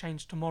it can all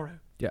change tomorrow.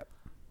 Yeah.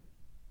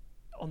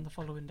 On the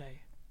following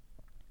day.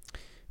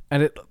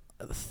 And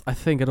I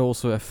think it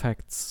also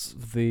affects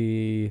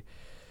the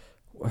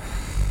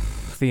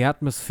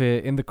atmosphere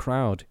in the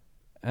crowd.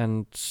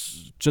 And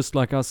just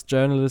like us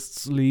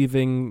journalists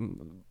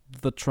leaving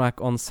the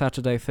track on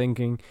Saturday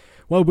thinking,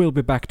 well, we'll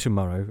be back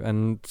tomorrow,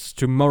 and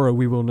tomorrow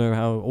we will know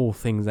how all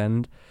things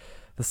end.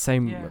 The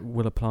same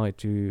will apply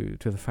to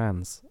the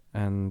fans.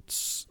 And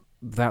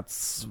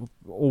that's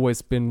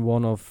always been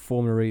one of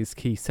Formula E's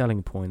key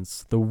selling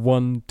points. The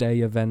one-day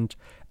event,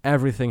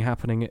 everything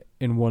happening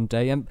in one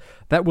day. And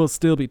that will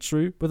still be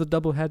true with a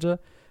double-header,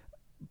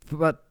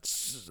 but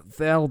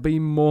there'll be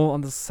more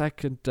on the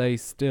second day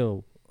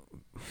still.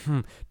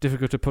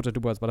 Difficult to put into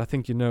words, but I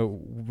think you know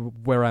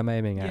where I'm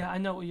aiming at. Yeah, I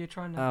know what you're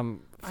trying to. I know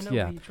what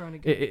you're trying to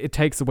get. It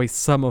takes away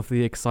some of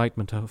the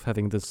excitement of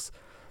having this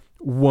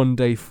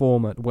one-day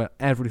format where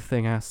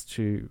everything has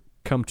to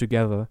come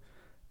together.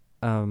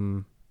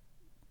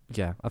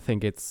 I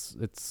think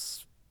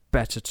it's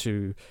better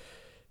to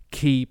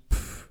keep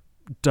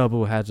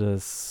double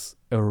headers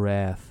a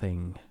rare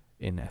thing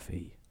in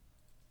FE.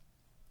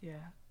 Yeah.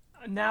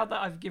 Now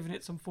that I've given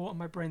it some thought and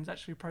my brain's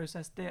actually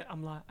processed it,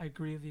 I'm like, I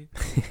agree with you.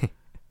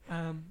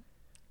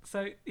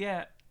 So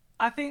yeah,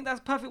 I think that's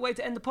a perfect way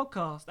to end the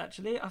podcast.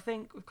 Actually, I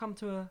think we've come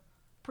to a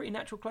pretty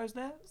natural close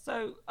there.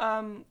 So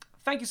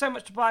thank you so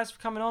much, Tobias,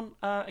 for coming on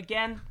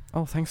again.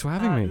 Oh, thanks for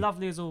having me.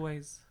 Lovely as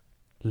always.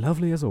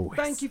 Lovely as always.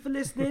 Thank you for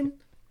listening.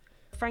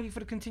 Thank you for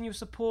the continuous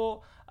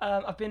support.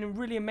 I've been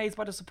really amazed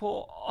by the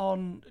support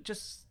on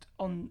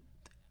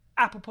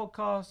Apple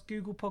Podcasts,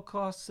 Google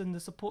Podcasts, and the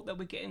support that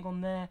we're getting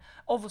on there.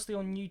 Obviously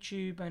on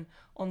YouTube and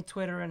on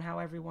Twitter, and how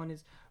everyone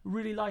is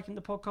really liking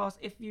the podcast.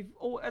 If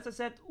as I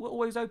said, we're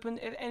always open.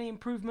 If any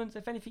improvements,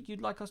 if anything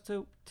you'd like us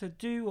to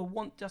do or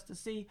want us to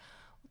see,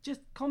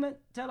 just comment,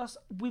 tell us.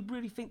 We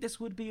really think this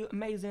would be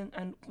amazing,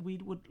 and we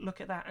would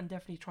look at that and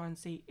definitely try and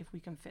see if we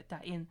can fit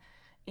that in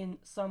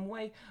some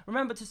way.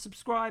 Remember to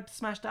subscribe,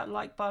 smash that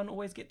like button,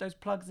 always get those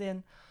plugs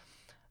in.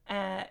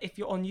 If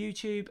you're on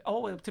YouTube,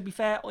 or to be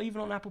fair, or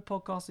even on Apple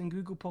Podcasts and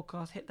Google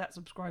Podcasts, hit that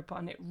subscribe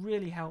button. It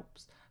really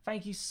helps.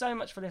 Thank you so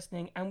much for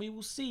listening, and we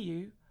will see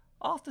you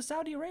after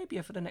Saudi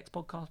Arabia for the next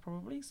podcast,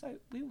 probably. So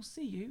we will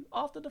see you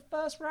after the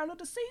first round of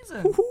the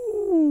season.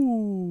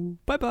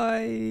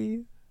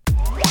 Bye-bye.